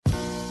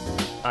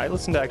I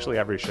listen to actually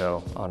every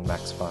show on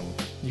Max Fun.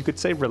 You could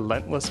say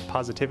relentless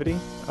positivity.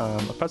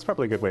 That's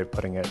probably a good way of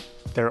putting it.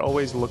 They're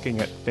always looking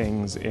at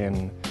things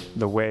in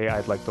the way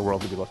I'd like the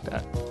world to be looked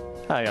at.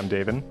 Hi, I'm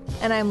David.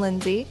 And I'm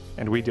Lindsay.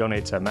 And we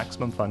donate to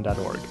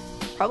MaximumFun.org.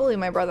 Probably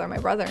My Brother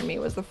and Me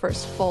was the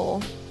first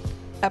full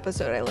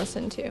episode I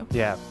listened to.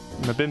 Yeah,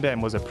 Mabim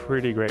Bam was a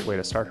pretty great way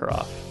to start her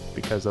off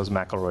because those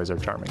McElroys are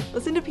charming.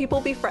 Listen to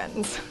people be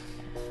friends.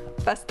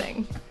 Best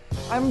thing.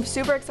 I'm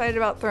super excited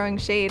about Throwing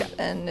Shade,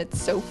 and it's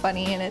so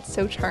funny and it's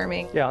so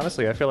charming. Yeah,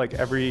 honestly, I feel like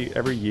every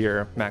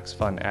year Max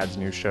Fun adds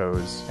new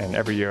shows, and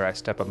every year I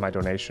step up my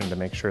donation to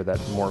make sure that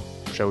more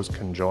shows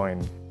can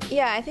join.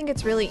 Yeah, I think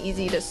it's really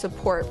easy to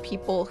support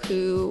people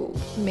who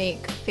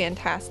make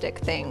fantastic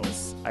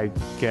things. I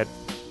get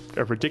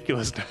a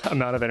ridiculous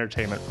amount of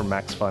entertainment from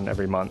Max Fun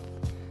every month,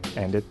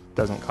 and it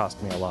doesn't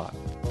cost me a lot.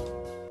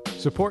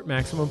 Support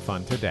Maximum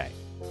Fun today.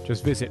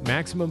 Just visit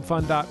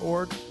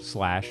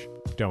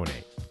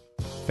MaximumFun.org/donate.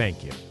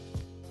 Thank you.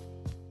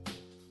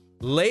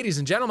 Ladies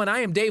and gentlemen, I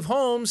am Dave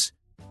Holmes.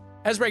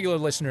 As regular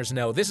listeners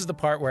know, this is the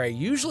part where I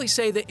usually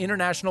say that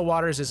International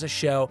Waters is a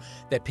show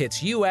that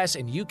pits US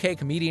and UK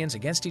comedians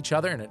against each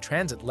other in a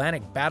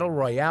transatlantic battle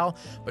royale.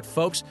 But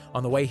folks,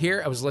 on the way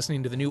here, I was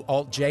listening to the new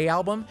Alt J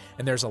album,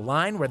 and there's a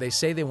line where they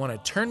say they want to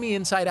turn me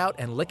inside out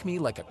and lick me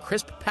like a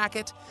crisp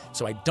packet,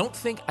 so I don't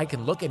think I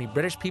can look any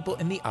British people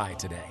in the eye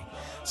today.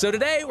 So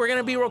today, we're going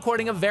to be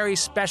recording a very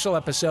special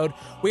episode.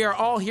 We are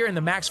all here in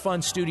the Max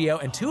Fun studio,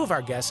 and two of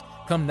our guests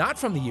come not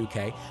from the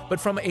UK,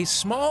 but from a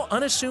small,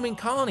 unassuming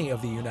colony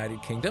of the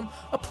United Kingdom,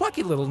 a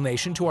plucky little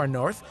nation to our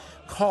north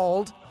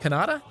called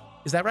Canada.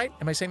 Is that right?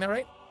 Am I saying that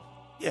right?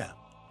 Yeah.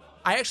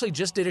 I actually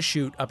just did a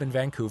shoot up in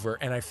Vancouver,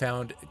 and I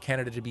found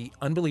Canada to be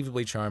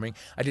unbelievably charming.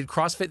 I did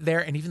CrossFit there,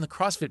 and even the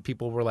CrossFit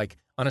people were like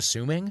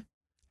unassuming,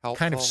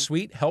 kind of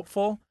sweet,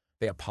 helpful.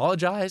 They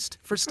apologized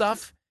for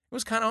stuff. It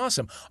was kind of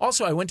awesome.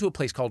 Also, I went to a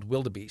place called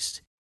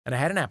Wildebeest, and I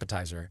had an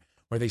appetizer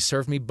where they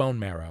served me bone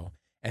marrow.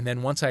 And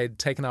then once I had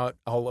taken out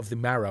all of the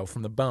marrow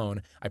from the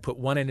bone, I put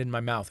one end in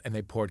my mouth, and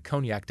they poured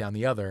cognac down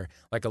the other,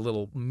 like a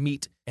little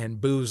meat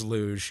and booze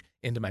luge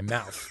into my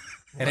mouth.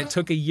 And it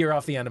took a year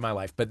off the end of my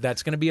life. But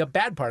that's going to be a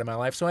bad part of my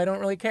life, so I don't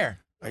really care.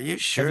 Are you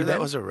sure that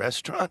was a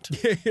restaurant?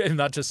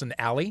 Not just an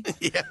alley?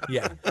 Yeah.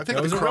 Yeah. I think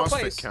it was the a real CrossFit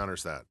place.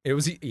 counters that. It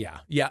was,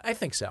 yeah, I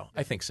think so.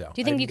 Do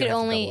you think you could you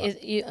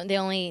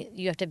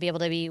have to be able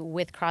to be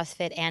with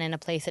CrossFit and in a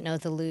place that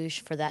knows the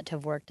luge for that to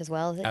have worked as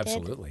well as it did?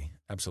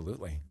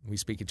 Absolutely. We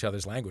speak each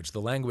other's language,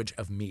 the language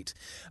of meat.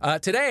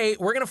 Today,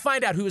 we're going to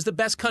find out who is the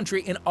best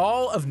country in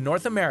all of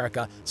North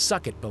America.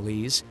 Suck it,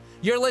 Belize.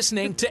 You're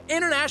listening to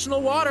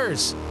International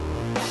Waters.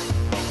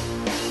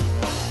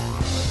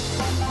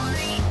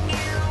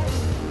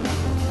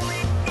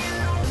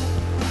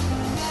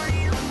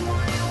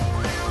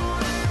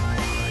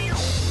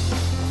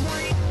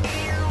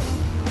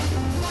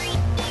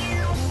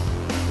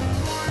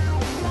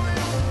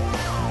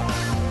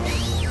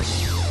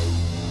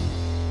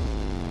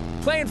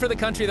 Playing for the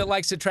country that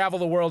likes to travel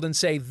the world and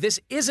say, this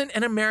isn't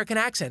an American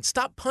accent.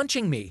 Stop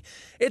punching me.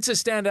 It's a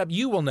stand-up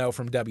you will know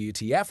from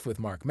WTF with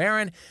Mark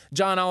Maron,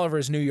 John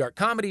Oliver's New York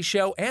comedy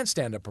show, and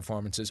stand-up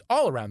performances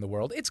all around the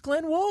world. It's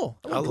Glenn Wool.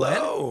 Hello.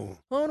 Glenn.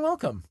 Hello and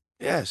welcome.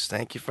 Yes,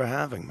 thank you for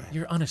having me.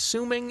 You're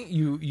unassuming.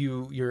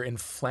 You're in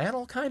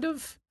flannel, kind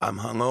of? I'm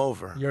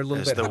hungover. You're a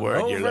little bit the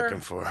word you're hungover.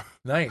 looking for.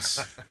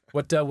 Nice.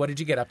 What did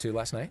you get up to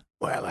last night?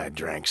 Well, I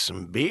drank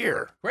some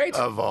beer. Great.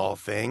 Of all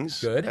things.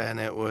 Good. And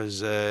it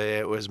was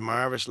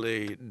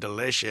marvelously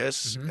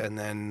delicious. Mm-hmm. And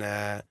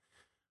then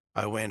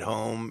I went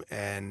home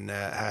and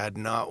had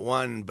not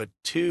one but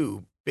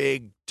two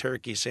big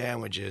turkey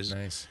sandwiches.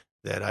 Nice.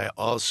 That I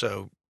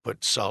also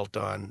put salt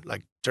on.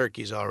 Like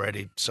turkey's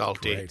already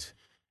salty. Great.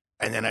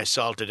 And then I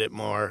salted it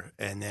more,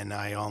 and then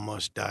I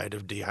almost died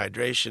of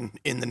dehydration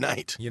in the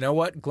night. You know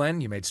what,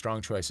 Glenn? You made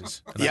strong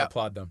choices, and I Yeah.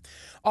 applaud them.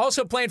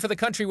 Also playing for the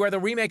country where the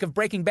remake of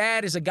Breaking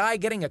Bad is a guy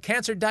getting a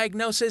cancer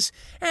diagnosis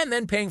and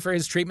then paying for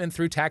his treatment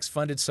through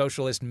tax-funded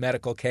socialist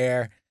medical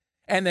care,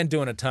 and then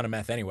doing a ton of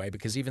meth anyway,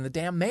 because even the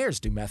damn mayors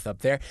do meth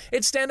up there.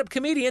 It's stand-up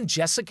comedian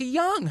Jessica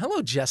Young.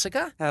 Hello,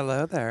 Jessica.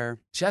 Hello there.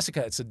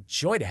 Jessica, it's a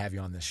joy to have you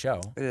on this show.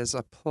 It is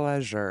a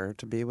pleasure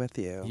to be with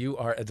you. You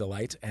are a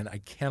delight, and I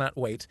cannot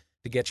wait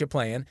to get you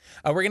playing.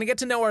 We're going to get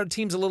to know our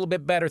teams a little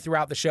bit better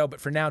throughout the show,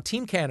 but for now,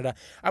 Team Canada,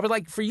 I would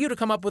like for you to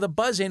come up with a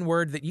buzz-in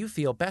word that you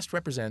feel best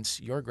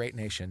represents your great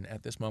nation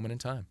at this moment in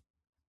time.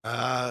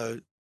 How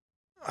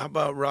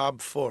about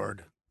Rob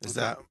Ford? Is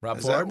that Rob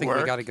does Ford? that I think work?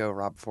 we got to go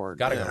Rob Ford.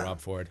 Got to go Rob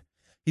Ford.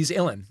 He's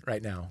illin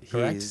right now,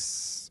 correct?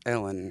 He's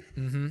Ellen.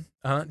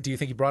 Mm-hmm. Do you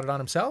think he brought it on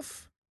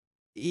himself?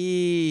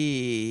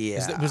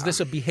 Yeah. Was this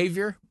a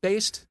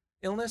behavior-based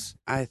illness?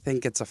 I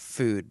think it's a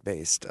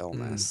food-based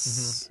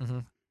illness. Mm-hmm.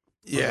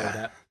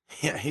 Yeah.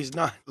 He's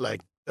not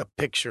like a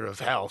picture of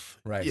health,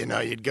 Right.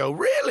 you'd go,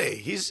 really?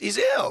 He's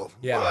ill.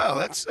 Yeah. Well,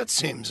 that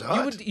seems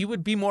odd. You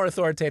would be more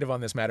authoritative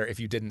on this matter if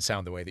you didn't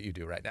sound the way that you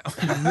do right now.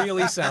 You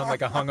really sound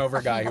like a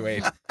hungover guy who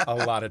ate a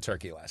lot of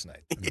turkey last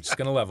night. I'm just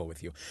going to level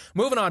with you.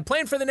 Moving on.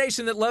 Playing for the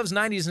nation that loves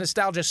 90s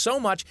nostalgia so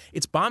much,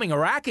 it's bombing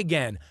Iraq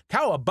again.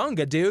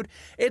 Cowabunga, dude.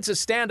 It's a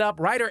stand-up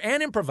writer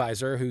and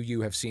improviser who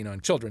you have seen on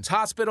Children's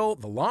Hospital,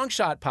 the Long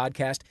Shot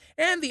podcast,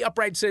 and the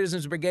Upright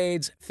Citizens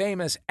Brigade's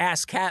famous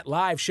Ass Cat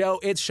live show.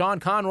 It's Sean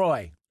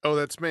Conroy. Oh,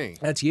 that's me.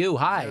 That's you.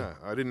 Hi. Yeah,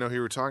 I didn't know who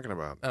you were talking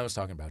about. I was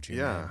talking about you.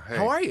 Yeah. man. Hey.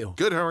 How are you?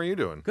 Good. How are you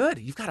doing? Good.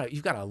 You've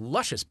got a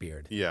luscious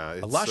beard. Yeah.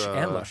 A lush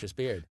and luscious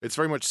beard. It's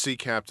very much sea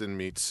captain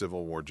meets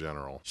Civil War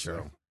general. Sure.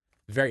 So.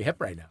 Very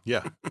hip right now.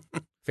 Yeah.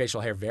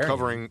 Facial hair very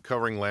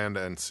covering land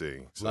and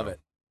sea. So. Love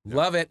it. Yeah.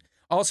 Love it.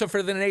 Also,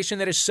 for the nation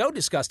that is so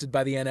disgusted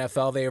by the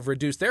NFL, they have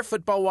reduced their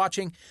football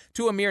watching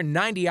to a mere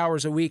 90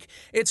 hours a week.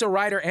 It's a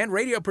writer and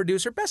radio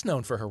producer, best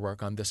known for her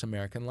work on This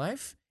American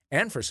Life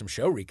and for some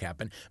show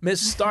recapping,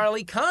 Miss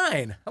Starlee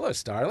Kine. Hello,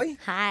 Starlee.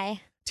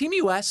 Hi. Team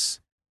US,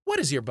 what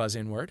is your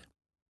buzz-in word?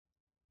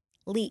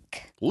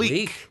 Leak.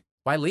 Leak.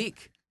 Why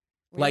leak?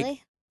 Really?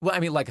 Like, well, I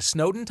mean, like a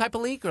Snowden type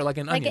of leak or like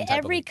an onion type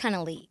every of leak? kind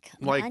of leak.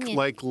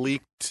 Like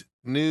leaked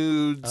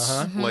nudes,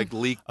 Uh-huh. like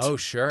leaked Oh,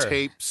 sure.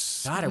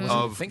 tapes God, I wasn't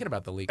even of thinking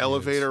about the leak.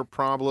 elevator nudes.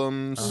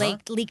 problems.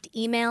 Leaked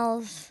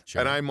emails.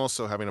 Sure. And I'm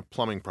also having a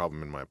plumbing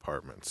problem in my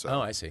apartment, so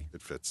Oh, I see.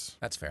 it fits.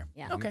 That's fair.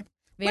 Yeah. Okay.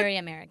 Very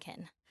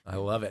American. I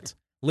love it.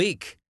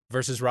 Leak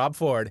versus Rob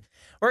Ford.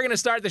 We're going to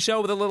start the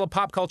show with a little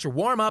pop culture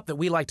warm-up that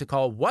we like to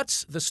call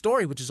What's the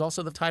Story, which is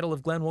also the title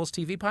of Glenn Wool's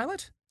TV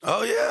pilot.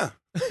 Oh, yeah.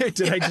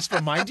 Did I just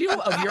remind you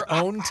of your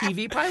own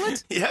TV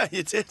pilot? Yeah,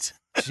 you did.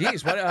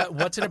 Jeez,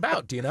 what's it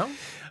about? Do you know?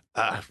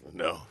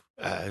 No.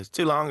 It's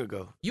too long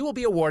ago. You will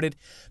be awarded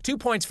 2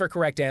 points for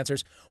correct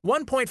answers,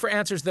 1 point for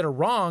answers that are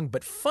wrong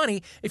but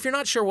funny. If you're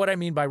not sure what I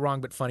mean by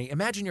wrong but funny,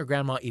 imagine your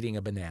grandma eating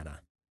a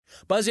banana.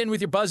 Buzz in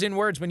with your buzz-in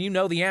words when you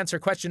know the answer.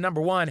 Question number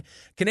 1,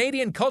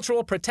 Canadian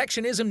cultural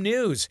protectionism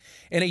news.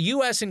 In a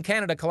U.S. and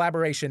Canada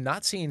collaboration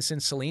not seen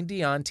since Celine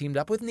Dion teamed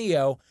up with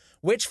Neo,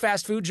 which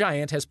fast food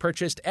giant has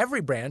purchased every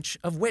branch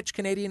of which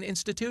Canadian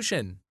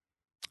institution?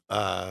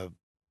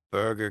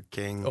 Burger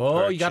King.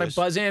 Oh, you got to purchased-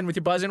 buzz in with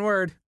your buzz-in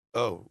word.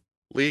 Oh,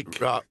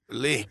 Leak.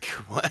 leak.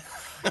 What?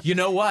 You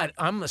know what?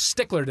 I'm a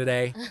stickler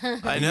today.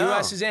 I The know.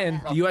 U.S. is in.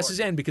 The U.S. is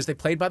in because they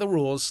played by the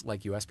rules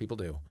like U.S. people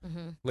do.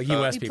 Like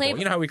U.S. We people. played-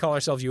 You know how we call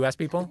ourselves U.S.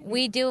 people?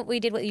 We did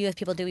what U.S.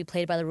 people do. We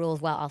played by the rules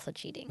while also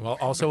cheating. Well,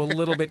 also a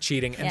little bit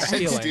cheating and Yeah.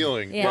 stealing.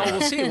 Stealing. Yeah. Well,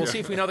 we'll see. We'll see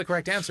if we know the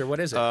correct answer. What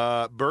is it?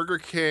 Burger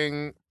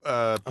King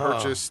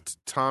purchased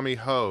Tommy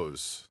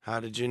Hose. How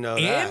did you know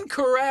that?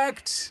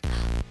 Incorrect.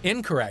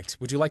 Incorrect.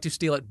 Would you like to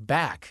steal it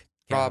back,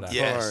 Rob Canada?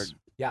 Yes. Ford.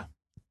 Yeah.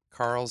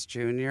 Carl's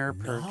Jr.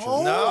 purchased.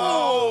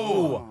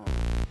 No.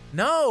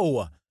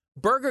 No.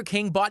 Burger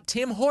King bought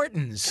Tim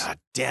Hortons. God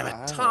damn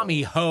it.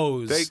 Tommy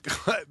Hose.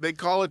 They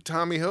call it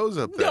Tommy Hose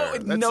up there.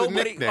 That's nobody.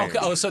 a nickname. Okay,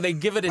 oh, so they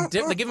give it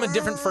they give him a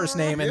different first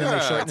name and then they Yeah,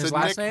 shorten it's his a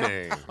last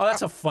nickname. name. Oh,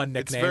 that's a fun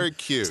It's nickname. very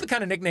cute. It's the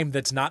kind of nickname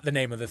that's not the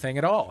name of the thing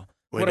at all.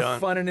 We What a don't-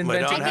 fun and we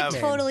inventive don't I have- could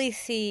nickname. totally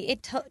see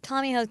it.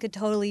 Tommy Hose could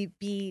totally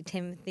be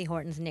Timothy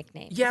Horton's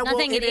nickname. Yeah, well,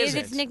 Nothing it is isn't.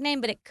 its nickname,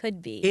 but it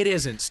could be. It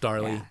isn't,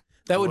 Starlee. Yeah.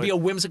 That would be a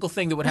whimsical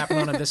thing that would happen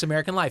on a This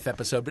American Life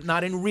episode, but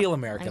not in real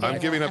American I'm I'm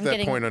life. giving up I'm that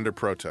getting- point under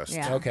protest.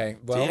 Yeah. Okay,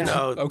 well, you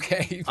know,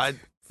 okay, I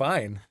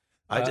fine.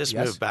 I just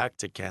yes? moved back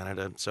to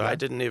Canada, so Yeah. I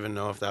didn't even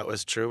know if that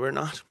was true or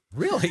not.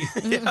 Really?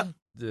 Yeah.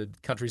 The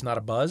country's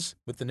not abuzz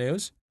with the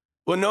news?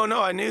 Well,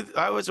 no, I knew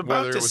I was about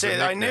Whether it to was say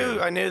a I knew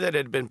nickname. that it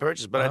had been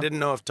purchased, but I Uh-huh. didn't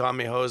know if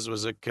Tommy Hose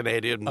was a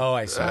Canadian. Oh,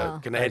 I see.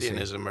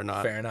 Canadianism or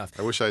not. Fair enough.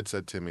 I wish I'd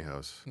said Timmy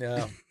Hose.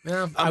 No,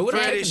 no. I'm I would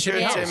have pretty taken sure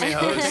Timmy Timmy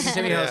Hose. I would have Hose. taken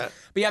Timmy Hose. Yeah.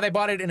 But yeah, they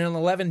bought it in an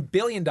 $11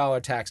 billion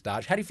tax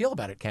dodge. How do you feel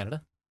about it,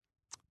 Canada?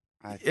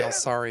 I feel Yeah.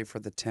 sorry for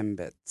the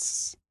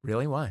Timbits.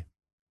 Really? Why?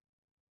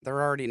 They're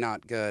already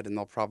not good, and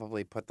they'll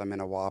probably put them in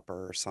a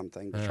Whopper or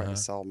something to try Uh-huh. to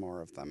sell more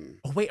of them.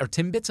 Oh, wait, are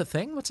Timbits a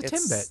thing? What's a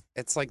Timbit?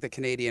 It's like the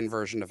Canadian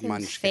version of Seems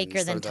Munchkins. faker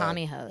than They're the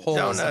Tommy Hose. holes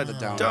in Donut, the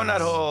donuts.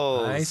 donut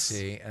holes. I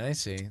see.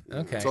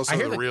 Okay. It's also I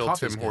hear the real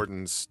coffee's Tim good.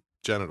 Hortons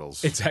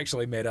genitals. It's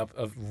actually made up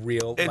of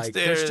real, It's like,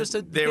 their- there's just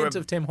a they hint were-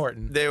 of Tim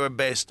Horton. They were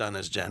based on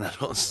his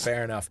genitals.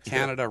 Fair enough.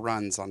 Canada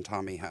runs on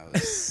Tommy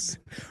Hose.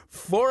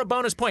 For a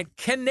bonus point,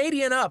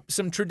 Canadian up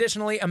some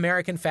traditionally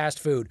American fast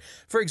food.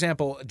 For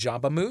example,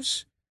 Jamba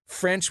Moose,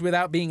 French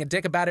without being a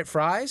dick about it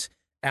fries,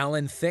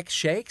 Alan Thick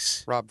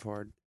shakes. Rob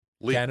Ford.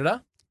 Leak.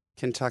 Canada?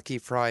 Kentucky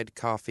Fried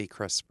Coffee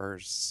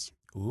Crispers.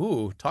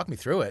 Ooh, talk me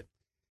through it.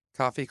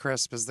 Coffee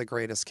Crisp is the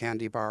greatest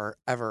candy bar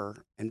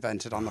ever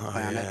invented on the Oh,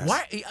 planet. yeah.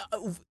 Why?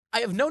 I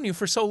have known you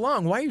for so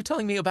long. Why are you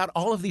telling me about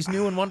all of these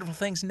new and wonderful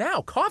things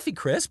now? Coffee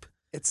Crisp?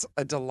 It's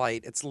a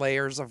delight. It's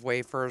layers of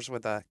wafers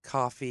with a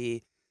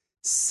coffee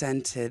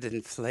scented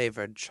and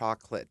flavored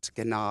chocolate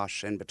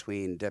ganache in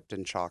between, dipped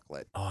in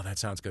chocolate. Oh, that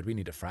sounds good. We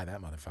need to fry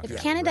that motherfucker. If up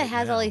Canada right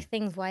has now. all these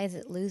things, why is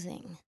it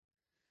losing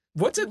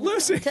What's it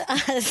losing? to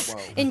us? Whoa.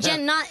 In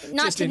not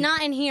Just to in-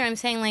 not in here. I'm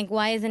saying like,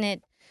 why isn't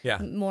it Yeah.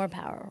 More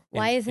power.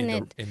 Why isn't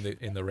it?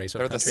 In the race of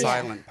They're the countries?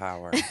 silent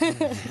power. You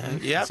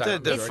have to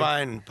Silent majority.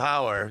 define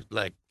power,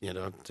 like,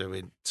 do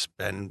we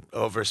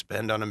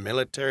overspend on a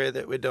military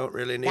that we don't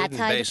really need That's and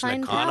how I base an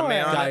define economy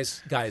power. on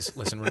it? Guys,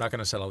 listen, we're not going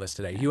to settle this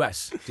today.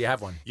 U.S., do you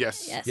have one?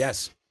 Yes. Yes.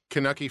 Yes.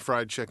 Kentucky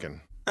Fried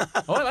Chicken. Oh,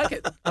 I like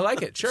it. I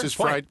like it. Sure. It's just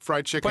Point.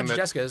 fried chicken Point to that,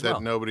 Jessica as that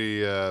well.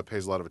 nobody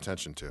pays a lot of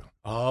attention to.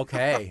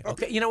 Okay.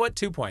 Okay. You know what?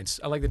 2 points.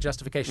 I like the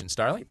justification.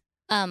 Starling?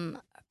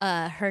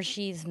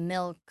 Hershey's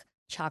milk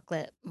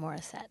chocolate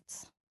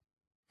Morissettes.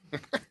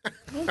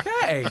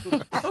 Okay.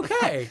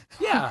 Okay.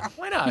 Yeah.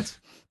 Why not?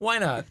 Why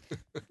not?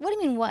 What do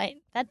you mean? What?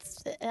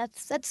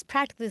 That's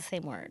practically the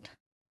same word.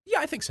 Yeah,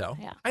 I think so.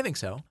 Yeah. I think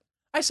so.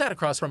 I sat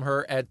across from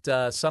her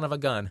at Son of a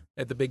Gun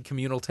at the big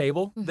communal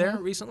table there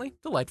recently.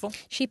 Delightful.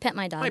 She pet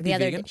my dog Might the be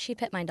other. vegan. She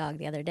pet my dog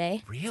the other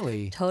day.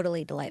 Really?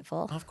 Totally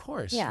delightful. Of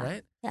course. Yeah.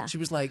 Right? Yeah. She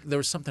was like, there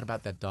was something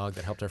about that dog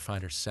that helped her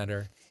find her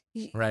center.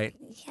 Right?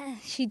 Yeah,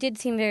 she did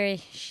seem very.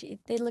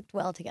 They looked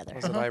well together.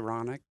 Was it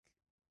ironic?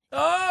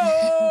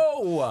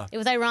 Oh! It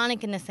was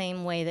ironic in the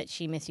same way that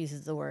she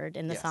misuses the word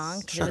in the Yes. song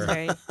because Sure. it was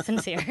very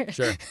sincere.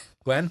 Sure.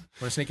 Glenn, want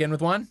to sneak in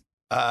with one?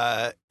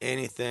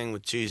 Anything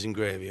with cheese and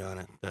gravy on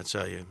it. That's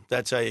how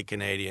you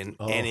Canadian.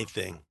 Oh.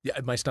 Anything. Yeah,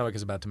 my stomach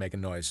is about to make a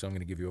noise, so I'm going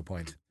to give you a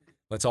point.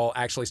 Let's all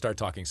actually start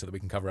talking so that we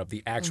can cover up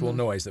the actual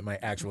noise that my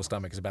actual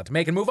stomach is about to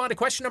make. And move on to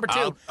question number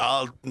 2.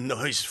 I'll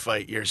noise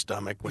fight your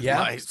stomach with Yeah?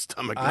 my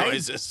stomach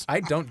noises. I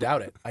don't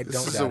doubt it. I This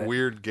don't is doubt a it.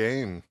 weird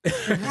game.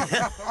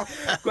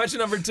 Question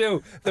number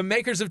 2. The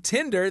makers of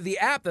Tinder, the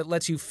app that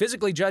lets you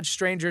physically judge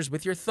strangers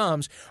with your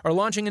thumbs, are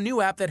launching a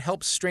new app that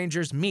helps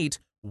strangers meet.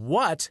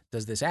 What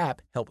does this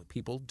app help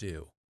people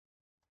do?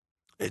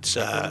 It's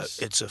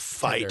Makers a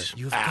fight. Tinder.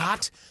 You've app.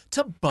 got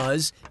to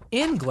buzz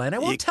in, Glenn. I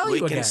won't tell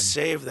you we again. can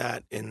save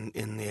that in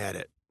the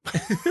edit.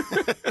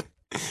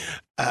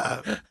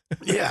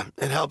 Yeah,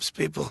 it helps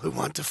people who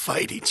want to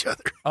fight each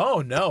other.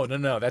 Oh, no.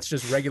 That's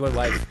just regular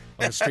life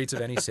on the streets of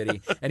any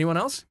city. Anyone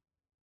else?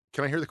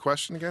 Can I hear the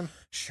question again?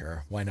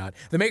 Sure, why not?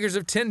 The makers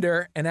of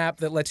Tinder, an app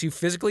that lets you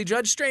physically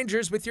judge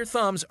strangers with your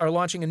thumbs, are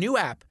launching a new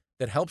app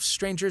that helps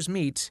strangers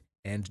meet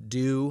and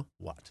do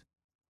what?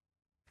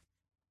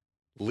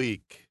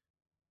 Leak.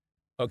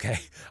 Okay,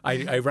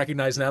 I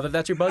recognize now that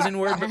that's your buzzing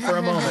word, but for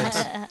a moment,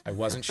 I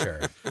wasn't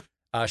sure.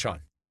 Sean?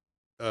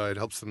 It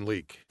helps them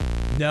leak.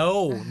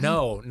 No.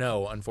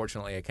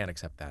 Unfortunately, I can't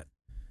accept that.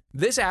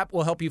 This app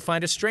will help you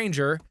find a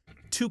stranger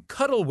to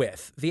cuddle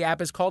with. The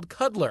app is called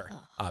Cuddler,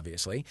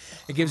 obviously.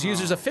 It gives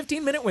users a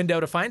 15-minute window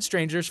to find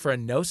strangers for a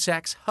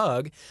no-sex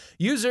hug.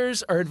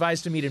 Users are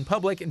advised to meet in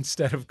public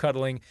instead of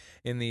cuddling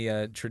in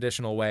the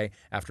traditional way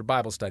after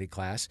Bible study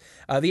class.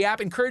 The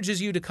app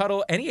encourages you to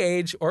cuddle any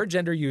age or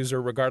gender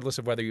user, regardless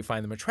of whether you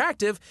find them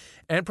attractive,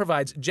 and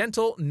provides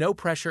gentle,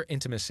 no-pressure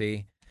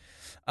intimacy.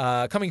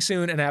 Coming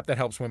soon, an app that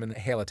helps women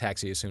hail a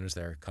taxi as soon as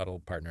their cuddle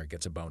partner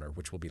gets a boner,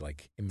 which will be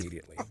like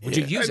immediately. Would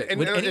you use it?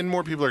 And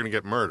more people are going to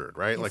get murdered,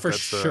 right? For that's,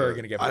 sure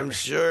going to get murdered. I'm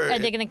sure. Are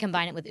they going to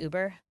combine it with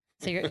Uber?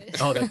 So you're.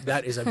 Oh,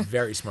 that is a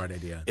very smart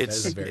idea. That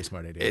is a very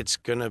smart idea. It's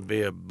gonna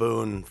be a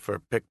boon for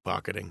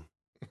pickpocketing.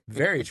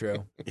 Very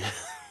true.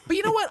 But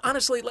you know what?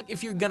 Honestly, look,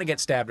 if you're going to get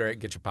stabbed or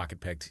get your pocket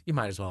picked, you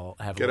might as well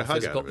have Get a little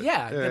hug physical. out of it.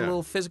 Yeah, get a Yeah.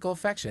 little physical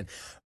affection.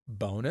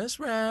 Bonus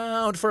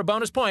round. For a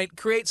bonus point,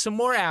 create some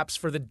more apps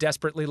for the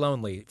desperately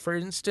lonely. For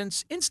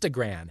instance,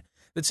 Instagram,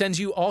 that sends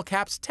you all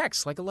caps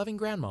text like a loving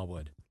grandma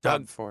would.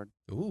 Doug Ford.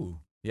 Ooh,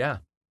 yeah.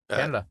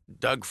 Canada.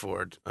 Doug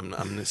Ford.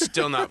 I'm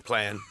still not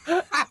playing.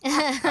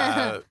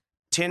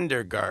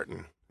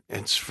 Tindergarten.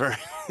 It's for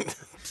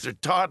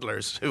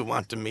toddlers who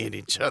want to meet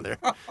each other.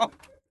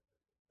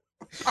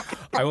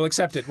 I will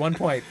accept it. 1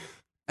 point.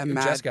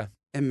 Jessica.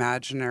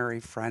 Imaginary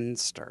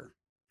Friendster.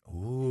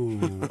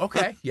 Ooh.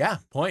 Okay. Yeah.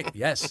 Point.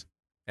 Yes.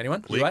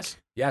 Anyone? Leak. US?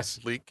 Yes.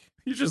 Leak.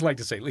 You just like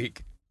to say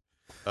leak.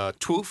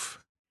 Twoof.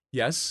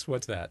 Yes.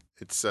 What's that?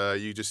 It's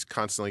you just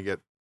constantly get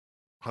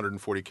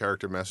 140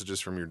 character messages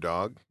from your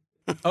dog.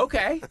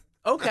 Okay.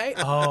 Okay.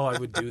 Oh, I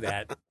would do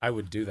that. I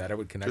would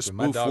connect Just with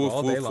my woof, dog woof,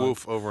 all day woof, long.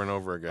 woof over and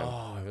over again.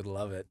 Oh, I would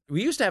love it.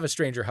 We used to have a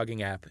stranger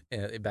hugging app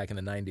back in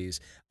the 90s.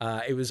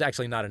 It was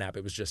actually not an app.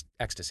 It was just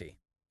ecstasy.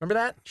 Remember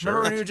that? Sure.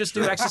 Remember when you would just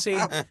do ecstasy?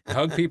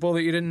 Hug people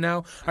that you didn't know?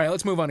 All right,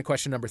 let's move on to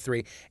question number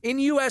 3. In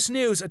U.S.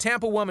 news, a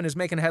Tampa woman is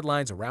making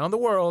headlines around the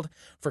world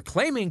for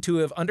claiming to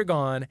have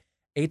undergone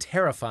a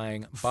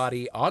terrifying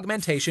body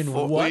augmentation.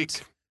 What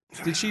Leak.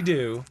 did she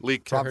do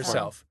Leak. to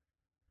herself?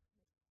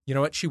 You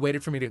know what? She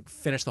waited for me to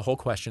finish the whole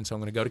question, so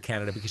I'm going to go to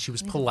Canada because she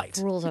was polite.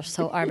 Rules are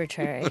so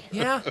arbitrary.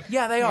 Yeah,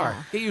 they are.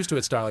 Get used to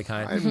it, Starly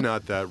Kind. I'm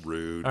not that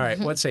rude. All right,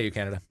 what say you,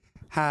 Canada?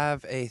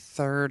 Have a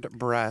third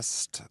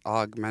breast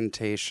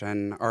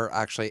augmentation, or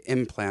actually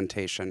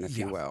implantation, if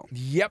you will.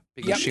 Yep.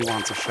 Because she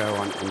wants a show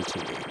on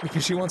MTV.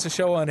 Because she wants a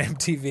show on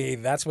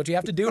MTV. That's what you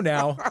have to do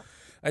now.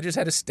 I just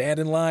had to stand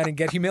in line and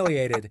get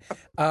humiliated.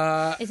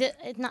 Is it?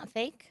 It's not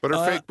fake. But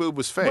her fake boob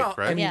was fake, well,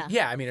 right? I mean,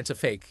 Yeah. I mean, it's a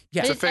fake.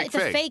 Yeah. It's a It's fake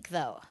a fake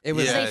though. It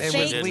was, Yeah, it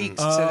they was faked- leaked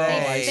Oh,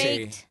 today. I see.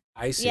 faked.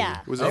 I see. Yeah.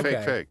 It was a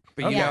Okay. fake.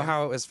 But you Okay. know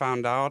how it was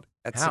found out?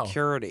 At How?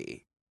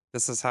 security.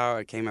 This is how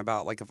it came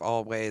about, like of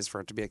all ways for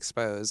it to be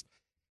exposed.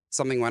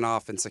 something went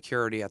off in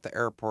security at the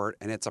airport,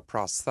 and it's a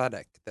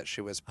prosthetic that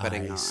she was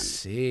putting I on.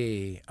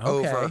 see. Okay.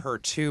 Over her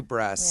 2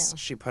 breasts,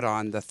 she put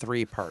on the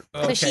 3-part.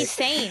 So she's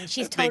sane.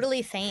 She's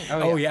totally sane.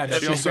 Oh yeah. No,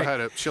 She also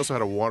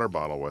had a water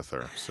bottle with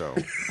her. So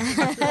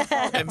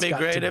It'd be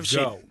great if she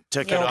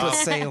took it Filled with off.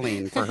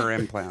 saline for her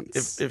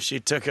implants. If she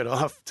took it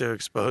off to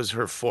expose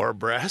her 4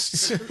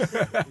 breasts.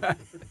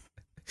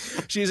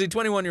 She's a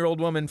 21-year-old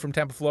woman from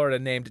Tampa, Florida,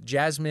 named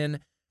Jasmine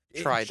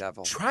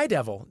Tridevil.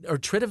 Tridevil or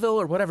Tridevil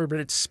or whatever, but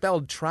it's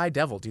spelled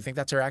Tridevil. Do you think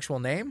that's her actual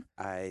name?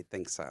 I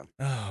think so.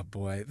 Oh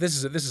boy,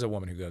 this is a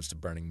woman who goes to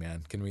Burning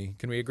Man. Can we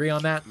agree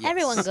on that? Yes.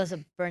 Everyone goes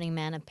to Burning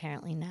Man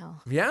apparently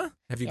now. Yeah.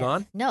 Have you Yes.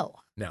 gone? No.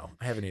 No,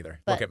 I haven't either.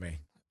 But Look at me.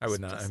 I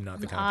would not. I'm not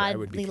the An kind of. I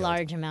would be oddly killed.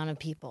 large amount of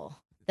people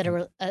that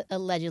are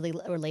allegedly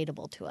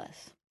relatable to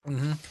us.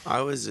 Mm-hmm.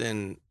 I was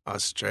in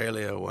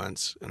Australia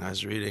once, and I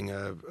was reading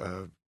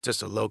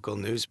just a local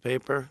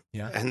newspaper.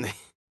 Yeah. And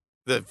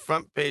the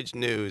front page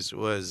news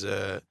was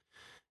they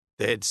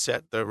had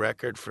set the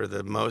record for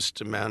the most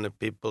amount of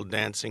people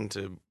dancing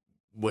to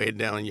 "Way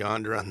Down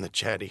Yonder" on the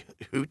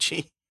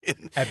Chattahoochee.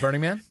 At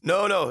Burning Man?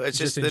 No, it's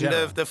Just just in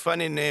general. the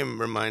funny name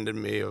reminded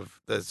me of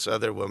this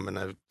other woman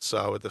I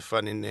saw with a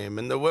funny name,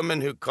 and the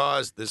woman who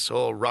caused this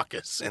whole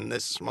ruckus in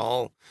this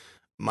small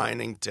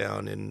mining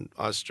town in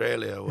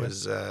Australia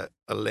was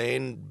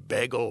Elaine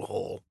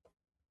Bagelhole.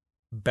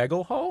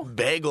 Bagel hole?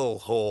 Bagel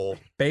hole.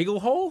 Bagel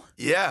hole?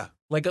 Yeah.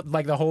 Like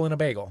the hole in a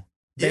bagel.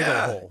 Bagel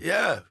hole.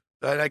 Yeah.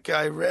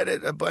 I read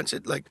it a bunch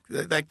of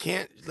that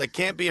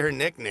can't be her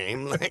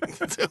nickname. Like,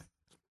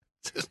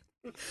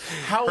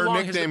 How her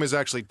long nickname is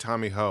actually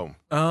Tommy Ho.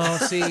 Oh,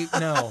 see,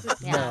 no,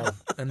 Yeah.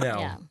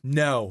 no,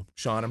 no,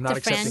 Sean, I'm not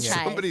It's a accepting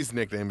franchise. Somebody's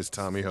nickname is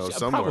Tommy Ho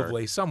somewhere.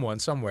 Probably someone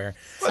somewhere.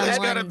 well, there's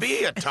got to Someone's-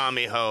 be a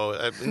Tommy Ho.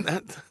 I mean,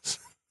 that's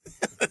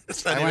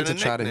not I went to even a nickname.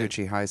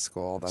 Chattahoochee High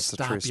School. That's Stop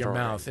a true your story.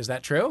 mouth. Is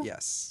that true?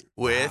 Yes.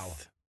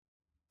 With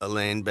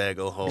Elaine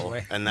Bagelhole.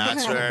 Wait. And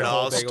that's where it The whole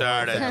all Bagelhole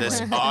started, family.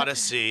 this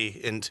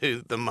odyssey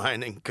into the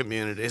mining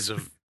communities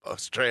of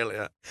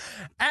Australia.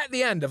 At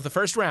the end of the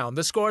first round,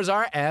 the scores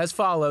are as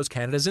follows.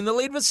 Canada's in the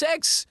lead with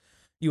 6.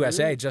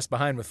 USA just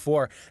behind with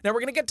 4. Now we're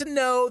going to get to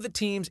know the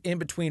teams in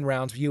between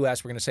rounds.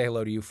 US, we're going to say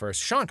hello to you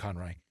first. Sean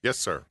Conroy, Yes,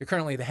 sir. you're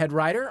currently the head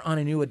writer on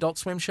a new Adult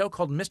Swim show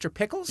called Mr.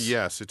 Pickles.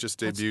 Yes, it just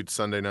debuted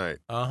Sunday night.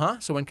 Uh-huh.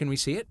 So when can we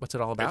see it? What's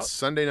it all about? It's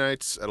Sunday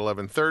nights at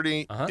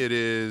 11:30. Uh-huh. It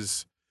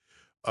is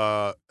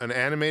an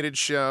animated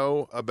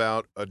show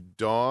about a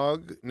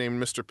dog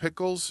named Mr.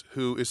 Pickles,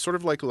 who is sort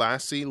of like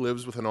Lassie,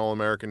 lives with an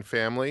all-American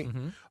family.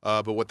 Mhm.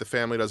 But what the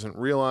family doesn't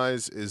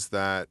realize is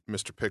that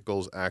Mr.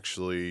 Pickles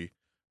actually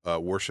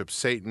worships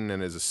Satan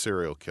and is a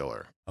serial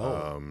killer.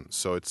 Oh.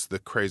 So it's the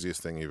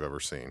craziest thing you've ever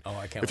seen. Oh,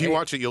 I can't If you wait.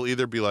 watch it, you'll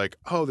either be like,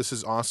 oh, this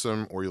is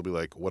awesome, or you'll be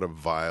like, what a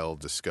vile,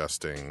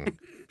 disgusting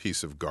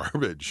piece of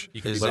garbage.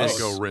 You can Is be Let me this-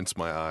 both. go rinse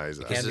my eyes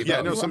out. can be Yeah,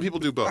 both. no, some people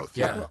do both.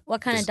 Yeah.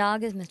 What kind of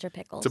dog is Mr.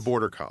 Pickles? It's a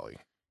border collie.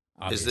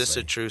 Is this a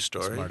Obviously. true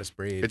story? Smartest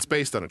breed. It's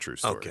based on a true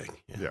story. Okay.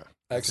 Yeah.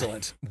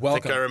 Excellent. I think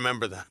Welcome. I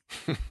remember that.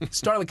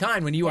 Starla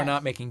Kine, when you are Yes.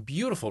 not making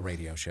beautiful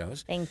radio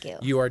shows, Thank you.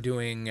 you are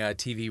doing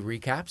TV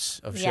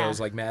recaps of Yeah.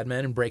 shows like Mad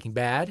Men and Breaking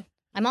Bad.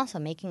 I'm also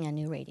making a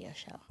new radio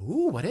show.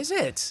 Ooh, what is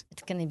it?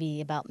 It's going to be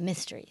about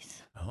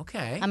mysteries.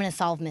 Okay. I'm going to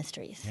solve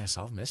mysteries. Yeah,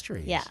 solve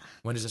mysteries. Yeah.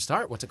 When does it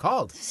start? What's it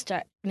called?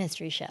 Start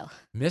mystery show.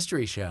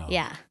 Mystery show.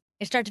 Yeah.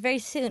 It starts very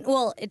soon.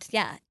 Well, it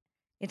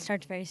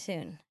starts very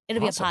soon.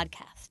 It'll Awesome. be a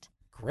podcast.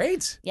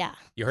 Great. Yeah.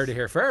 You heard it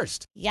here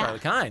first. Yeah.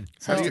 Starla Kine.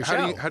 So- That's your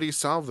show. How do you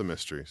solve the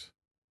mysteries?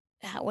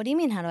 What do you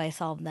mean? How do I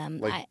solve them?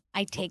 Like-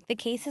 I take the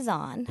cases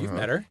on You've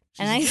met her.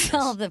 and I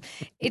solve them.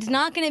 It's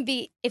not going to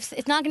be. It's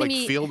not going Like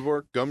to be. field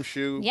work,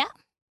 gumshoe? Yeah.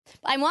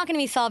 I'm not going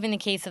to be solving the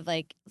case of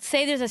like,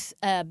 say there's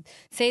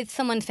say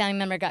someone's family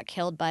member got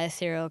killed by a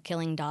serial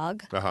killing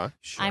dog. Uh-huh.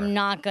 I'm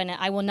not gonna.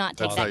 I will not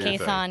take That's that not your case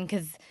thing. on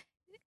because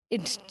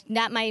it's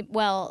that might.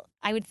 Well,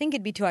 I would think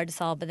it'd be too hard to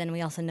solve, but then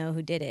we also know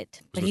who did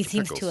it. But he Mr.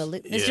 seems to Pickles.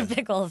 allude. Yeah. Mr.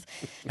 Pickles.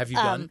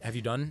 Have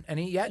you done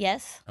any yet?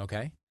 Yes.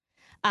 Okay.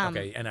 Um,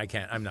 Okay. And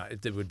I'm not.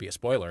 It would be a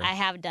spoiler. I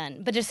have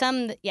done, but there's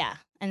some.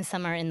 And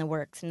some are in the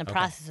works in the Okay.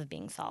 process of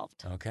being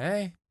solved.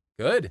 Okay.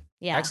 Good.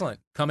 Yeah. Excellent.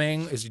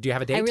 Coming. Do you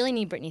have a date? I really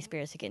need Britney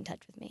Spears to get in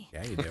touch with me.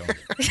 Yeah, you do.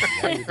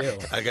 Yeah, you do.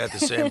 I got the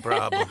same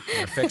problem. You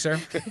gonna fix her?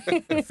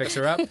 Gonna fix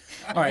her up?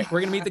 All right, we're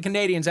going to meet the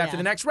Canadians after Yeah.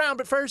 the next round,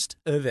 but first,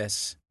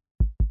 this.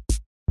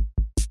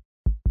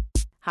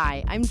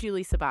 Hi, I'm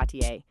Julie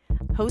Sabatier,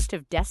 host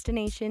of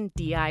Destination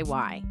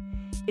DIY.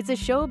 It's a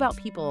show about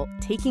people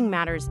taking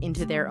matters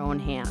into their own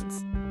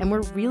hands, and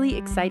we're really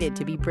excited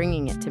to be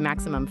bringing it to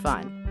Maximum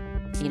Fun.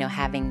 You know,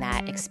 having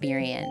that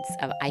experience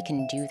of I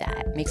can do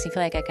that makes me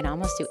feel like I can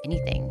almost do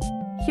anything.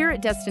 Here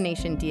at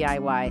Destination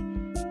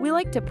DIY, we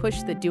like to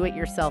push the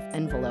do-it-yourself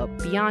envelope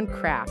beyond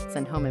crafts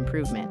and home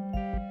improvement.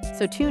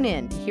 So tune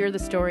in to hear the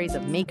stories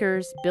of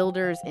makers,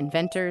 builders,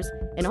 inventors,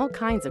 and all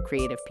kinds of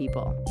creative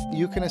people.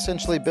 You can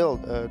essentially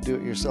build a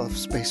do-it-yourself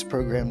space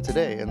program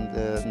today, and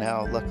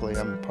now, luckily,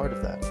 I'm part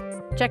of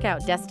that. Check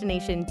out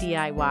Destination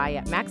DIY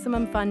at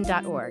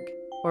MaximumFun.org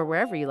or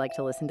wherever you like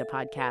to listen to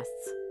podcasts.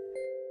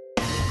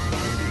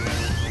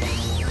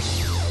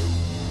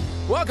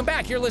 Welcome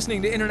back. You're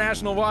listening to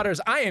International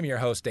Waters. I am your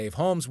host, Dave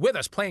Holmes. With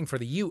us playing for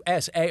the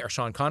USA are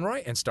Sean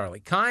Conroy and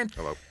Starlee Kine.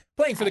 Hello.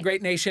 Playing for the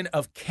great nation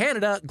of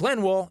Canada,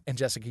 Glenn Wool and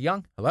Jessica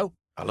Young. Hello.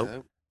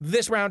 Hello.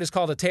 This round is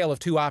called a tale of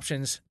two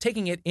options.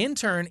 Taking it in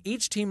turn,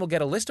 each team will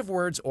get a list of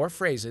words or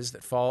phrases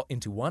that fall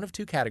into one of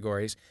two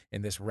categories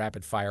in this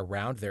rapid-fire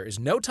round. There is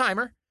no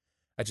timer.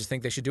 I just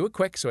think they should do it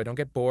quick so I don't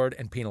get bored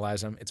and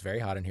penalize them. It's very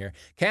hot in here.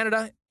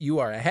 Canada, you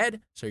are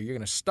ahead, so you're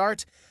going to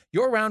start.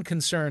 Your round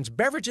concerns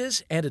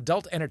beverages and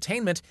adult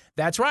entertainment.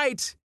 That's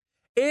right.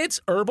 It's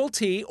herbal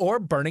tea or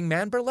Burning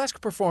Man burlesque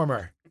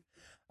performer.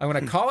 I'm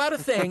going to call out a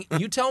thing.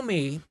 You tell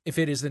me if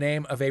it is the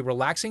name of a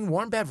relaxing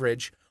warm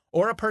beverage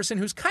or a person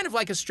who's kind of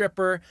like a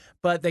stripper,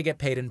 but they get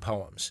paid in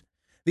poems.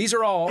 These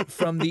are all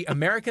from the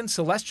American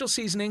Celestial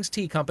Seasonings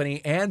Tea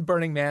Company and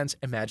Burning Man's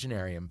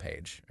Imaginarium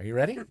page. Are you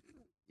ready?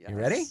 Yes. You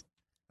ready?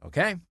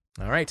 Okay.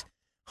 All right.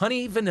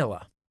 Honey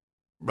Vanilla.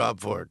 Rob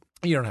Ford.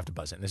 You don't have to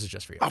buzz in. This is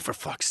just for you. Oh, for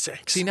fuck's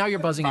sake. See, now you're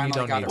buzzing and you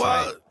don't need to.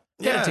 Well,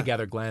 Get yeah. it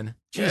together, Glenn.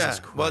 Jesus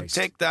Christ. Well,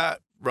 take that,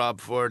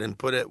 Rob Ford, and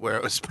put it where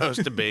it was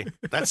supposed to be.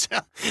 That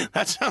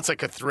sounds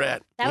like a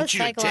threat. That Won't was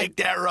you take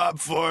that, Rob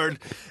Ford,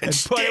 and put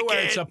stick it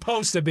where it's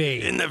supposed to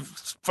be. in the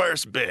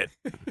first bit.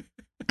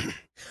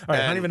 All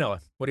right, honey vanilla.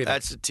 What do you think?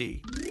 That's a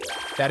tea.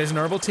 That is an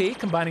herbal tea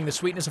combining the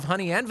sweetness of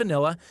honey and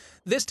vanilla.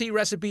 This tea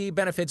recipe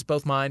benefits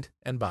both mind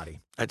and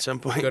body. At some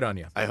point, Good on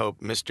you. I hope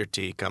Mr.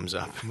 T comes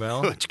up.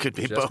 Well, which could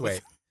be just both.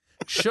 wait.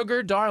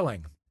 Sugar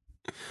Darling.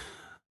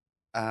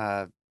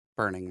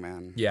 Burning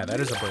Man. Yeah, that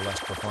is a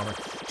burlesque performer.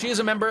 She is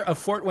a member of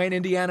Fort Wayne,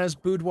 Indiana's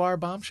Boudoir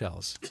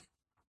Bombshells.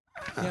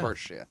 Of course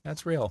she is.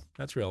 That's real.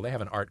 That's real. They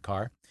have an art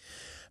car.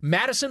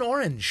 Madison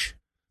Orange.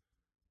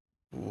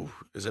 Ooh,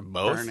 is it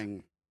both?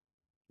 Burning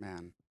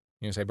Man.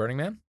 You gonna say Burning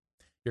Man?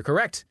 You're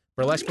correct.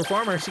 Burlesque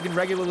performer. She can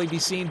regularly be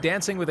seen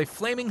dancing with a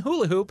flaming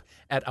hula hoop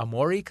at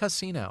Amori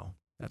Casino.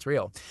 That's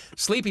real.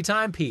 Sleepy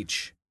Time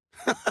Peach.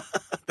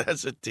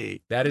 That's a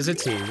tea. That is a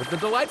tea with the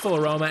delightful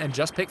aroma and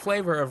just pick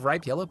flavor of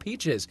ripe yellow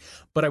peaches.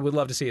 But I would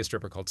love to see a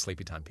stripper called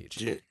Sleepy Time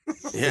Peach. Yeah.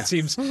 It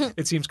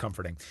seems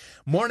comforting.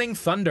 Morning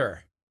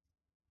Thunder.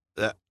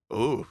 That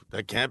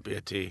can't be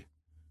a tea.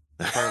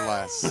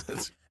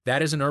 Burlesque.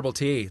 That is an herbal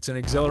tea. It's an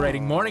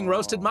exhilarating morning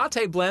roasted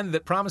mate blend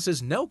that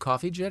promises no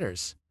coffee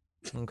jitters.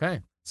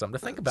 Okay. Something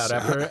to think about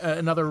after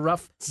another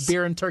rough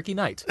beer and turkey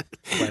night.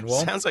 Glenn Wool.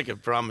 Sounds like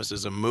it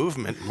promises a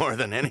movement more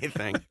than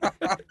anything.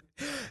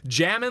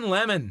 Jammin'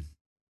 Lemon.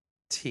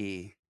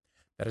 Tea.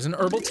 That is an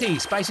herbal tea.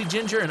 Spicy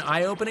ginger and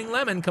eye-opening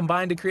lemon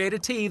combined to create a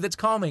tea that's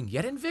calming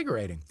yet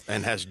invigorating.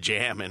 And has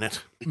jam in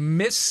it.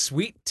 Miss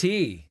Sweet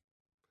Tea.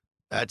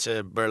 That's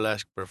a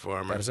burlesque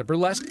performer. That is a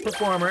burlesque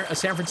performer, a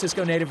San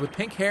Francisco native with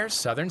pink hair,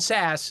 southern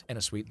sass, and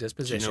a sweet Do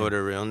disposition. you know what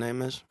her real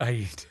name is?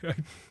 Elaine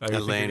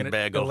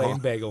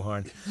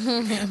Bagelhorn.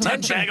 Not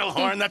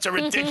Bagelhorn. That's a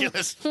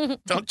ridiculous.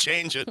 Don't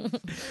change it.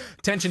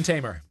 Tension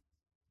Tamer.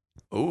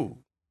 Ooh.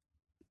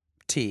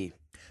 Tea.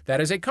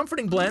 That is a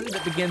comforting blend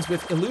that begins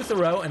with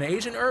eleuthero, an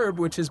Asian herb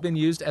which has been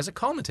used as a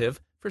calmative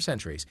for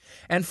centuries.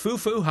 And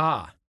Foo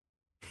Ha.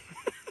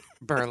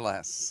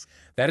 Burlesque.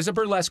 That is a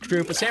burlesque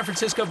troupe, a San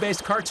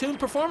Francisco-based cartoon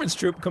performance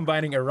troupe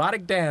combining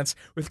erotic dance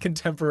with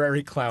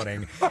contemporary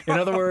clowning. In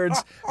other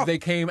words, they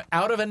came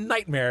out of a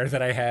nightmare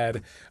that I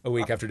had a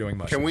week after doing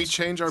mushrooms. Can we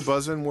change our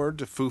buzz-in word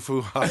to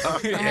foo-foo-ha?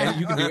 And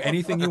you can do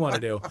anything you want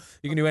to do.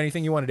 You can do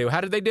anything you want to do.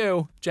 How did they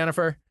do,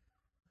 Jennifer?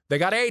 They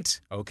got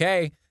 8.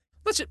 Okay.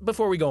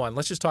 Before we go on,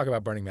 let's just talk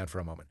about Burning Man for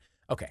a moment.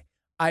 Okay.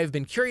 I've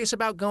been curious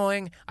about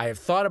going. I have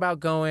thought about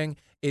going.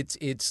 It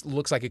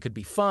looks like it could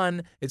be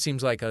fun. It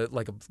seems like a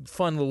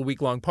fun little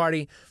week-long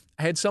party.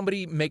 I had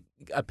somebody make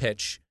a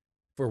pitch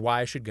for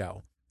why I should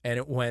go.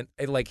 And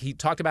he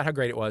talked about how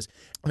great it was.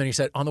 And then he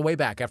said, on the way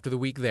back after the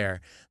week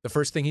there, the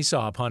first thing he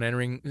saw upon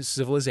entering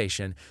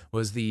civilization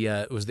was the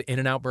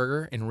In-N-Out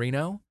Burger in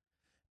Reno.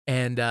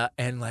 And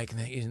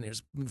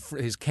there's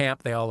his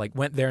camp, they all like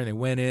went there and they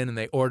went in and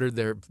they ordered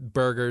their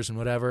burgers and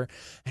whatever.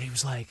 And he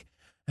was like,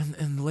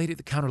 and the lady at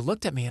the counter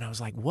looked at me and I was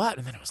like, what?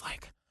 And then I was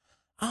like,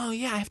 oh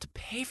yeah, I have to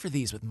pay for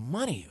these with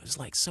money. It was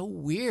like so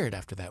weird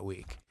after that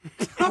week.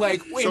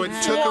 Like, so it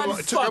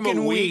took him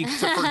a week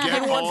to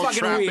forget all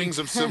trappings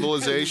of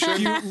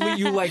civilization.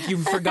 You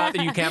forgot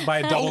that you can't buy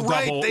a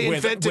double-double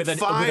with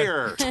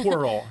a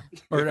twirl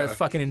or a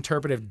fucking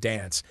interpretive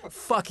dance.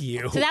 Fuck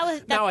you. So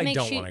that now I makes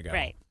don't you want to go.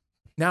 right.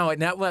 Now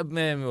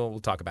we'll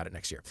talk about it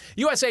next year.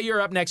 USA,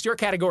 you're up next. Your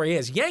category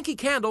is Yankee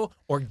Candle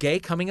or Gay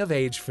Coming of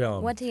Age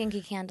Film. What's a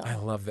Yankee Candle? I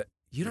love that.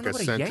 You don't like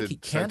know what a Yankee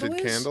Candle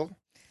is? Candle?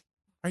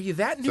 Are you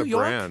that It's New a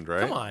York? brand,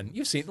 right? Come on,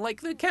 you've seen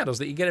like the candles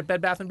that you get at Bed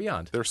Bath &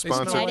 Beyond. They're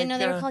sponsored. I didn't know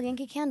they were called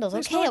Yankee Candles.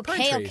 they smell Okay.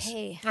 like pine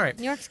trees. All right.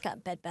 New York's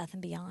got Bed Bath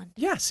 & Beyond.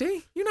 Yeah,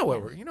 see? You know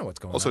what's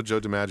going Also, on. Joe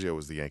DiMaggio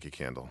was the Yankee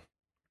Candle.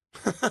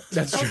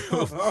 That's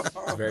true.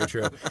 That's very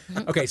true.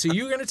 Okay, so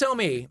you're going to tell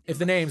me if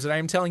the names that I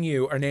am telling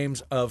you are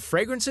names of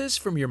fragrances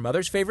from your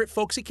mother's favorite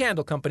folksy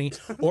candle company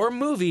or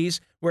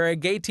movies where a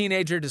gay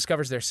teenager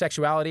discovers their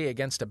sexuality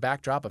against a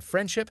backdrop of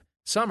friendship,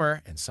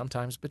 summer, and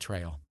sometimes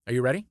betrayal. Are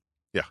you ready?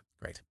 Yeah.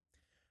 Great.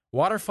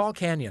 Waterfall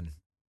Canyon.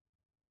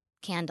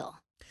 Candle.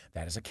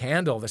 That is a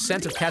candle. The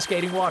scent of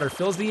cascading water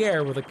fills the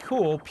air with a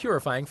cool,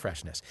 purifying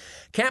freshness.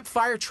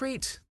 Campfire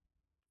treat.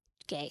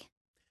 Gay.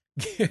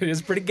 It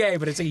is pretty gay,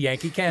 but it's a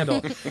Yankee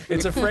Candle.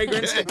 It's a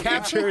fragrance that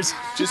captures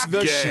just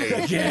the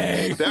gay.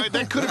 Gay.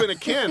 That could have been a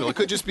candle. It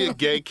could just be a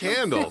gay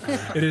candle.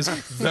 It is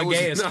the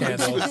gayest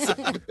candle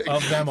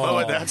of them all.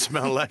 What would that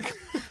smell like?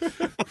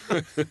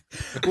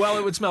 Well,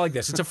 it would smell like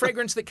this. It's a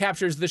fragrance that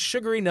captures the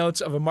sugary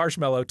notes of a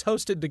marshmallow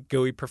toasted to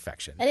gooey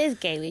perfection. That is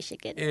gay. We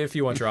should get it. If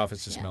you want your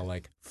office to smell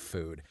like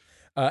food.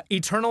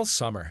 Eternal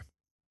Summer.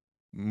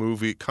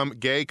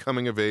 Gay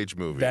coming-of-age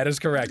movie. That is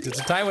correct. It's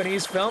a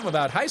Taiwanese film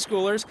about high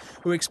schoolers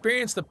who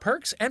experience the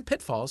perks and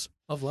pitfalls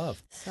of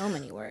love. So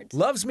many words.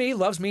 Loves me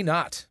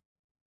not.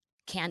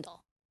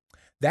 Candle.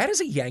 That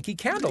is a Yankee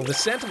Candle, the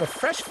scent of a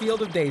fresh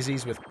field of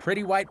daisies with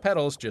pretty white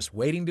petals just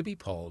waiting to be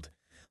pulled.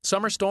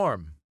 Summer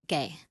Storm.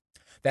 Gay.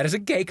 That is a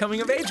gay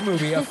coming-of-age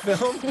movie, a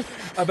film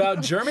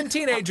about German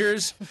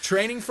teenagers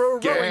training for a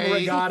rowing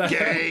regatta.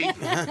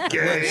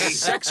 Where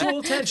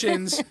sexual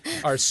tensions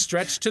are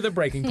stretched to the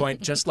breaking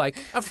point, just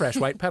like a fresh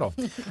white petal.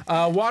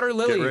 Water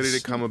Lilies. Get ready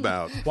to come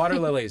about. Water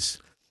Lilies.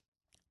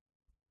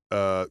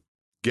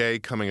 Gay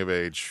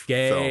coming-of-age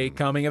Gay film.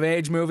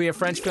 coming-of-age movie, a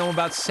French film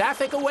about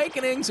sapphic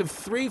awakenings of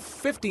 3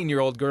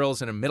 15-year-old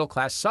girls in a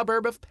middle-class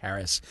suburb of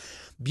Paris.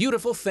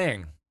 Beautiful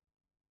Thing.